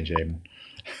makes a change, Eamon.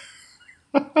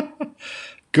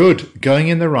 Good. Going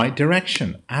in the right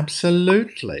direction.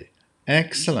 Absolutely.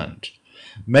 Excellent.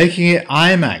 Making it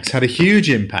IMAX had a huge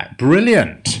impact.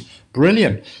 Brilliant.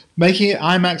 Brilliant. Making it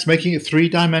IMAX, making it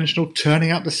three-dimensional,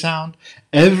 turning up the sound.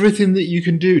 Everything that you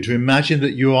can do to imagine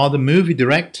that you are the movie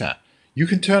director. You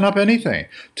can turn up anything.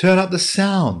 Turn up the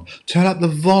sound. Turn up the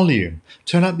volume.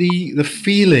 Turn up the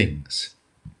feelings.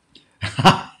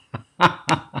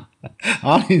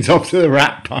 Arlene's off to the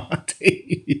rap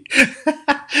party.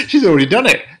 She's already done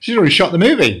it. She's already shot the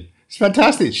movie. It's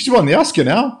fantastic. She's won the Oscar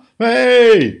now.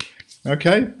 Hey!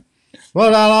 Okay.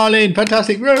 Well done, Arlene.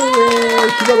 Fantastic. She got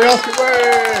the Oscar.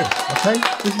 Okay,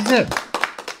 this is it.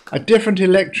 A different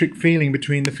electric feeling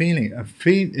between the feeling.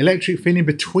 Electric feeling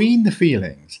between the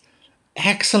feelings.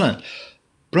 Excellent.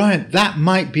 Brian, that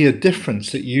might be a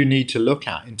difference that you need to look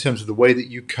at in terms of the way that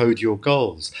you code your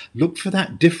goals. Look for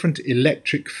that different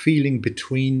electric feeling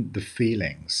between the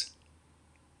feelings.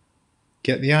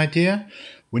 Get the idea?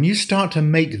 When you start to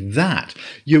make that,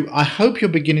 I hope you're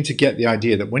beginning to get the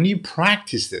idea that when you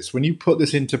practice this, when you put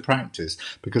this into practice,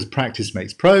 because practice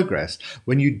makes progress,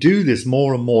 when you do this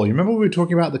more and more, you remember we were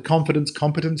talking about the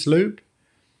confidence-competence loop?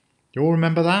 You all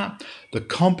remember that? The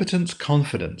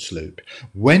competence-confidence loop.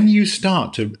 When you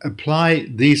start to apply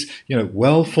these,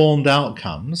 well-formed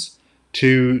outcomes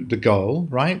to the goal,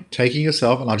 right? Taking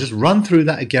yourself, and I'll just run through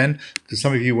that again, because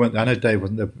some of you weren't there. I know Dave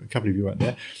wasn't there, a couple of you weren't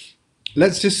there.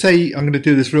 Let's just say, I'm going to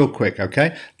do this real quick,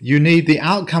 okay? You need the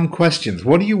outcome questions.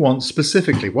 What do you want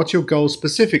specifically? What's your goal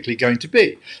specifically going to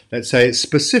be? Let's say it's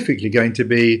specifically going to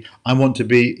be, I want to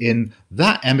be in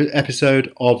that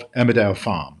episode of Emmerdale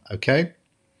Farm, okay?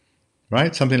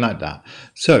 Right? Something like that.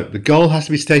 So the goal has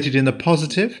to be stated in the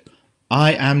positive.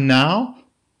 I am now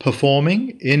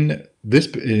performing in this,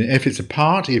 if it's a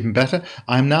part, even better.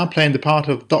 I am now playing the part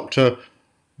of Dr.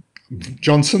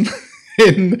 Johnson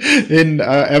in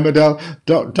Emmerdale,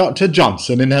 Dr.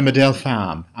 Johnson in Emmerdale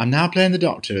Farm. I'm now playing the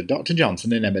Dr.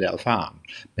 Johnson in Emmerdale Farm.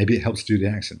 Maybe it helps do the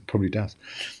accent. Probably does.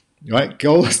 Right?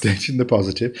 Goal stated in the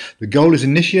positive. The goal is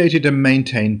initiated and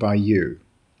maintained by you.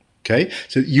 Okay,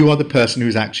 so you are the person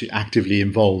who's actually actively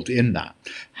involved in that.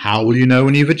 How will you know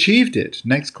when you've achieved it?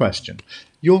 Next question.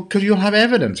 Because you'll have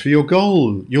evidence for your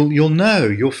goal. You'll know.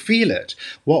 You'll feel it.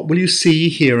 What will you see,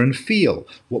 hear, and feel?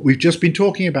 What we've just been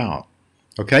talking about.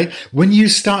 Okay, when you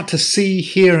start to see,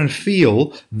 hear, and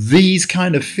feel these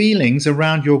kind of feelings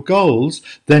around your goals,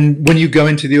 then when you go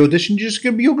into the audition, you're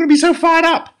going to be so fired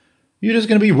up. You're just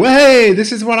going to be, hey,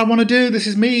 this is what I want to do. This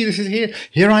is me. This is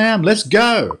here I am. Let's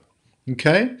go.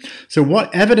 Okay, so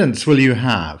what evidence will you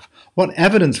have? What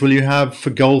evidence will you have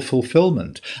for goal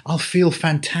fulfillment? I'll feel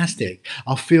fantastic.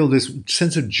 I'll feel this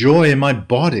sense of joy in my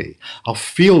body. I'll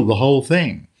feel the whole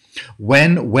thing.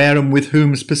 When, where, and with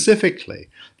whom specifically?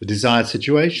 The desired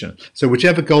situation. So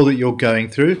whichever goal that you're going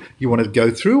through, you want to go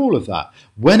through all of that.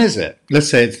 When is it? Let's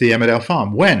say it's the Emmerdale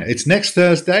Farm. When? It's next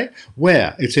Thursday.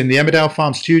 Where? It's in the Emmerdale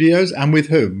Farm studios. And with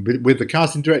whom? With the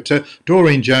casting director,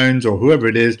 Doreen Jones, or whoever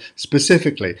it is,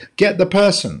 specifically. Get the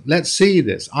person. Let's see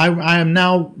this. I am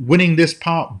now winning this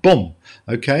part. Boom.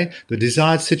 Okay? The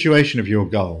desired situation of your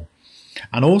goal.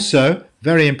 And also,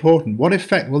 very important, what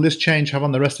effect will this change have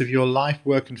on the rest of your life,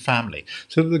 work, and family?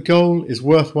 So that the goal is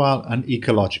worthwhile and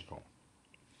ecological.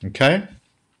 Okay?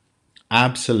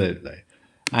 Absolutely.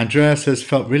 Andrea says,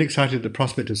 felt really excited at the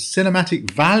prospect of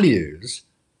cinematic values.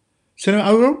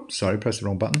 Sorry, pressed the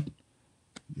wrong button.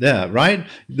 There, right?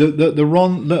 The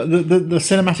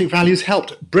cinematic values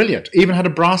helped. Brilliant. Even had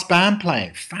a brass band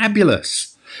playing. Fabulous.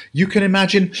 You can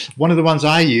imagine, one of the ones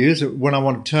I use when I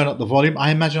want to turn up the volume,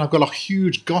 I imagine I've got a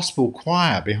huge gospel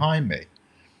choir behind me.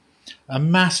 a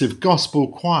massive gospel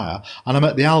choir, and I'm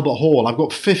at the Albert Hall. I've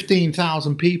got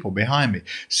 15,000 people behind me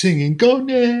singing, "Go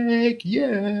Nick,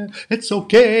 yeah, it's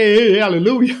okay,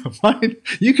 hallelujah." Right?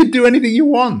 You can do anything you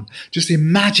want. Just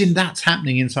imagine that's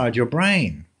happening inside your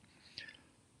brain.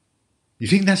 You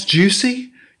think that's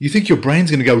juicy? You think your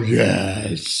brain's going to go,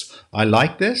 "Yes, I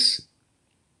like this"?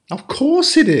 Of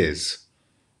course it is.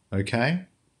 Okay?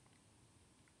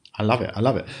 I love it. I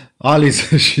love it. Ali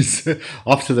says she's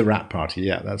off to the rap party.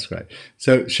 Yeah, that's great.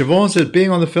 So Siobhan says,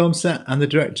 being on the film set and the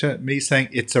director, me saying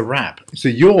it's a rap. So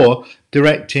you're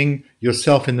directing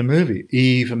yourself in the movie.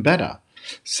 Even better.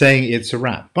 Saying it's a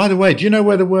rap. By the way, do you know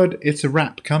where the word it's a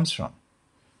rap comes from?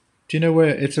 Do you know where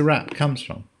it's a rap comes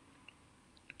from?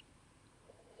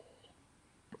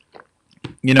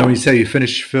 You know, when you say you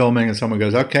finish filming and someone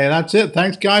goes, "Okay, that's it.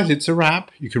 Thanks, guys. It's a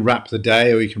wrap." You can wrap the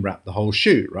day or you can wrap the whole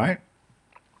shoot, right?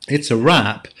 It's a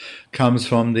wrap comes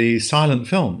from the silent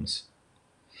films.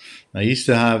 They used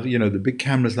to have, you know, the big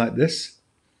cameras like this,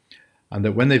 and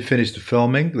that when they finished the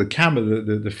filming,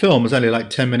 the film was only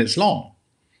like 10 minutes long.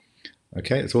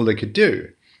 Okay, that's all they could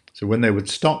do. So when they would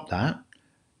stop that,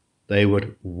 they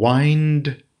would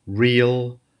wind,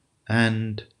 reel,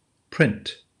 and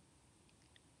print.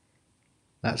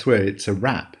 That's where it's a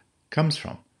wrap comes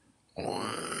from.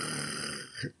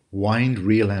 Wind,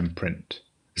 reel, and print.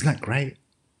 Isn't that great?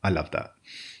 I love that.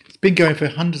 It's been going for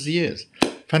hundreds of years.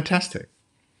 Fantastic.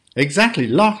 Exactly.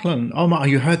 Lachlan. Oh my,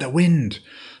 you heard the wind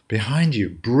behind you.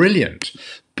 Brilliant.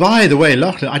 By the way,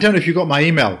 Lachlan, I don't know if you got my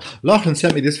email. Lachlan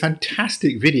sent me this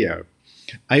fantastic video.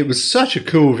 It was such a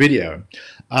cool video.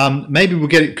 Maybe we'll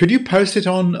get it. Could you post it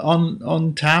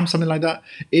on TAM, something like that?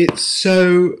 It's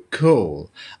so cool.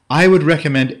 I would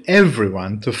recommend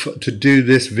everyone to do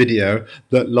this video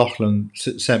that Lachlan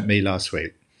sent me last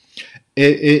week.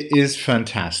 It is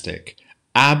fantastic.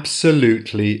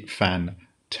 Absolutely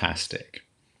fantastic.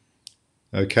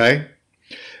 Okay?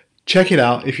 Check it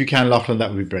out if you can, Lachlan. That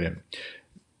would be brilliant.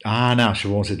 Now she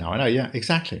wants it now. I know, yeah,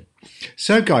 exactly.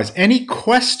 So, guys, any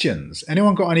questions?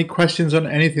 Anyone got any questions on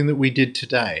anything that we did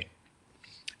today?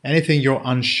 Anything you're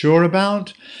unsure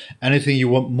about? Anything you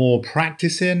want more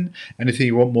practice in? Anything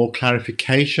you want more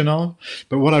clarification of?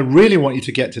 But what I really want you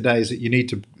to get today is that you need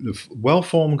to the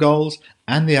well-formed goals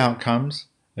and the outcomes,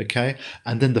 okay?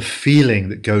 And then the feeling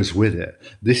that goes with it.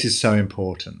 This is so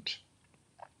important.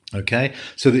 Okay,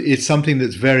 so that it's something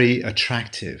that's very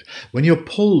attractive. When you're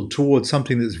pulled towards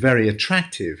something that's very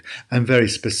attractive and very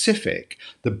specific,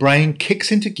 the brain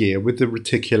kicks into gear with the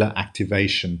reticular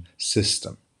activation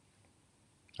system.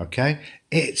 Okay,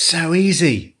 it's so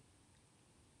easy.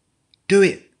 Do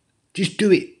it. Just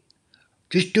do it.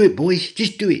 Just do it, boys.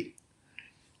 Just do it.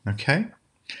 Okay.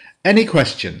 Any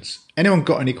questions? Anyone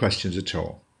got any questions at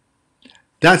all?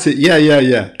 That's it.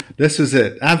 Yeah. This was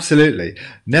it. Absolutely.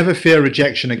 Never fear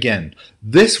rejection again.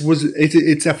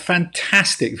 It's a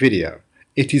fantastic video.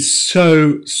 It is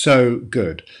so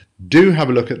good. Do have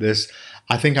a look at this.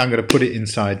 I think I'm going to put it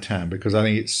inside TAM because I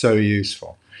think it's so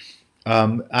useful.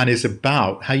 And it's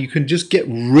about how you can just get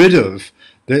rid of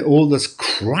all this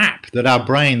crap that our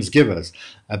brains give us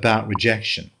about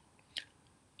rejection.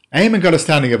 Eamon got a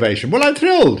standing ovation. Well, I'm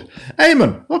thrilled.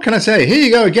 Eamon, what can I say? Here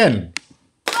you go again.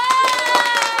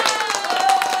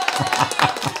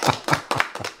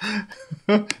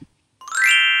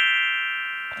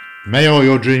 May all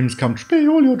your dreams come true. May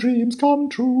all your dreams come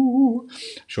true.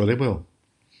 Sure they will.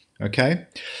 Okay.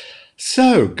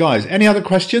 So, guys, any other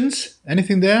questions?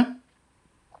 Anything there?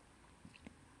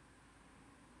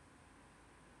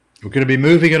 We're going to be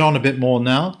moving it on a bit more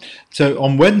now. So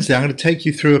on Wednesday, I'm going to take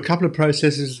you through a couple of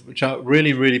processes which are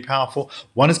really, really powerful.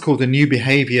 One is called the New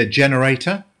Behavior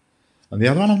Generator, and the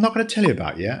other one I'm not going to tell you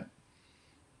about yet.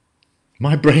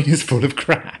 My brain is full of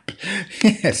crap.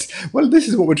 Yes. Well, this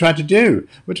is what we're trying to do.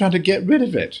 We're trying to get rid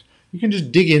of it. You can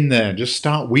just dig in there and just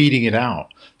start weeding it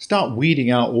out. Start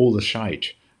weeding out all the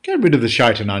shite. Get rid of the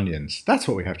shite and onions. That's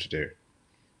what we have to do.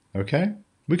 Okay?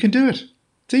 We can do it.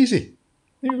 It's easy.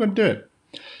 You're going to do it.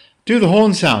 Do the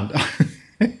horn sound.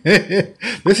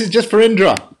 This is just for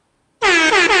Indra.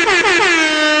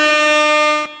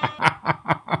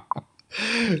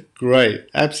 Great.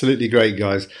 Absolutely great,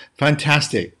 guys.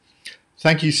 Fantastic.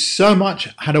 Thank you so much.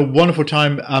 Had a wonderful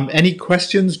time. Any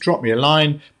questions, drop me a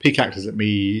line.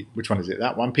 peakactors@me, which one is it?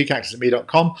 That one,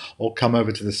 peakactors@me.com, or come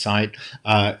over to the site.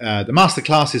 The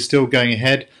masterclass is still going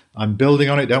ahead. I'm building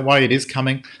on it. Don't worry, it is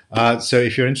coming. So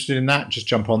if you're interested in that, just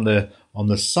jump on the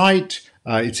site.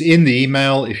 It's in the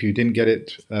email. If you didn't get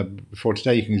it before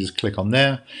today, you can just click on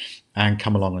there and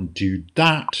come along and do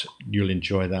that. You'll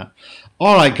enjoy that.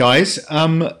 All right, guys.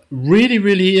 Really,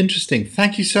 really interesting.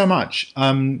 Thank you so much.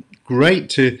 great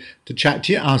to chat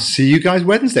to you. I'll see you guys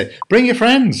Wednesday. Bring your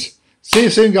friends. See you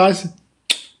soon, guys.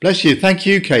 Bless you. Thank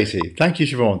you, Katie. Thank you,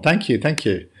 Siobhan. Thank you. Thank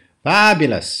you.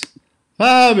 Fabulous.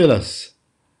 Fabulous.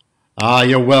 Ah,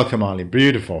 you're welcome, Arlie.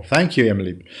 Beautiful. Thank you,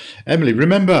 Emily. Emily,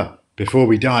 remember, before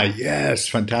we die. Yes,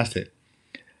 fantastic.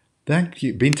 Thank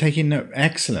you. Been taking note.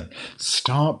 Excellent.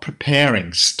 Start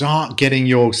preparing. Start getting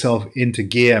yourself into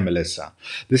gear, Melissa.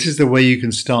 This is the way you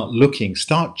can start looking.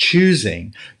 Start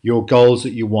choosing your goals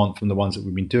that you want from the ones that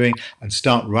we've been doing and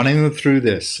start running them through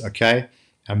this, okay?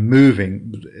 And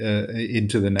moving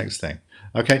into the next thing.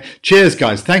 Okay. Cheers,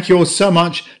 guys. Thank you all so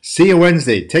much. See you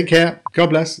Wednesday. Take care.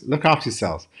 God bless. Look after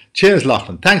yourselves. Cheers,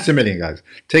 Lachlan. Thanks a million, guys.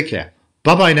 Take care.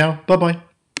 Bye-bye now. Bye-bye.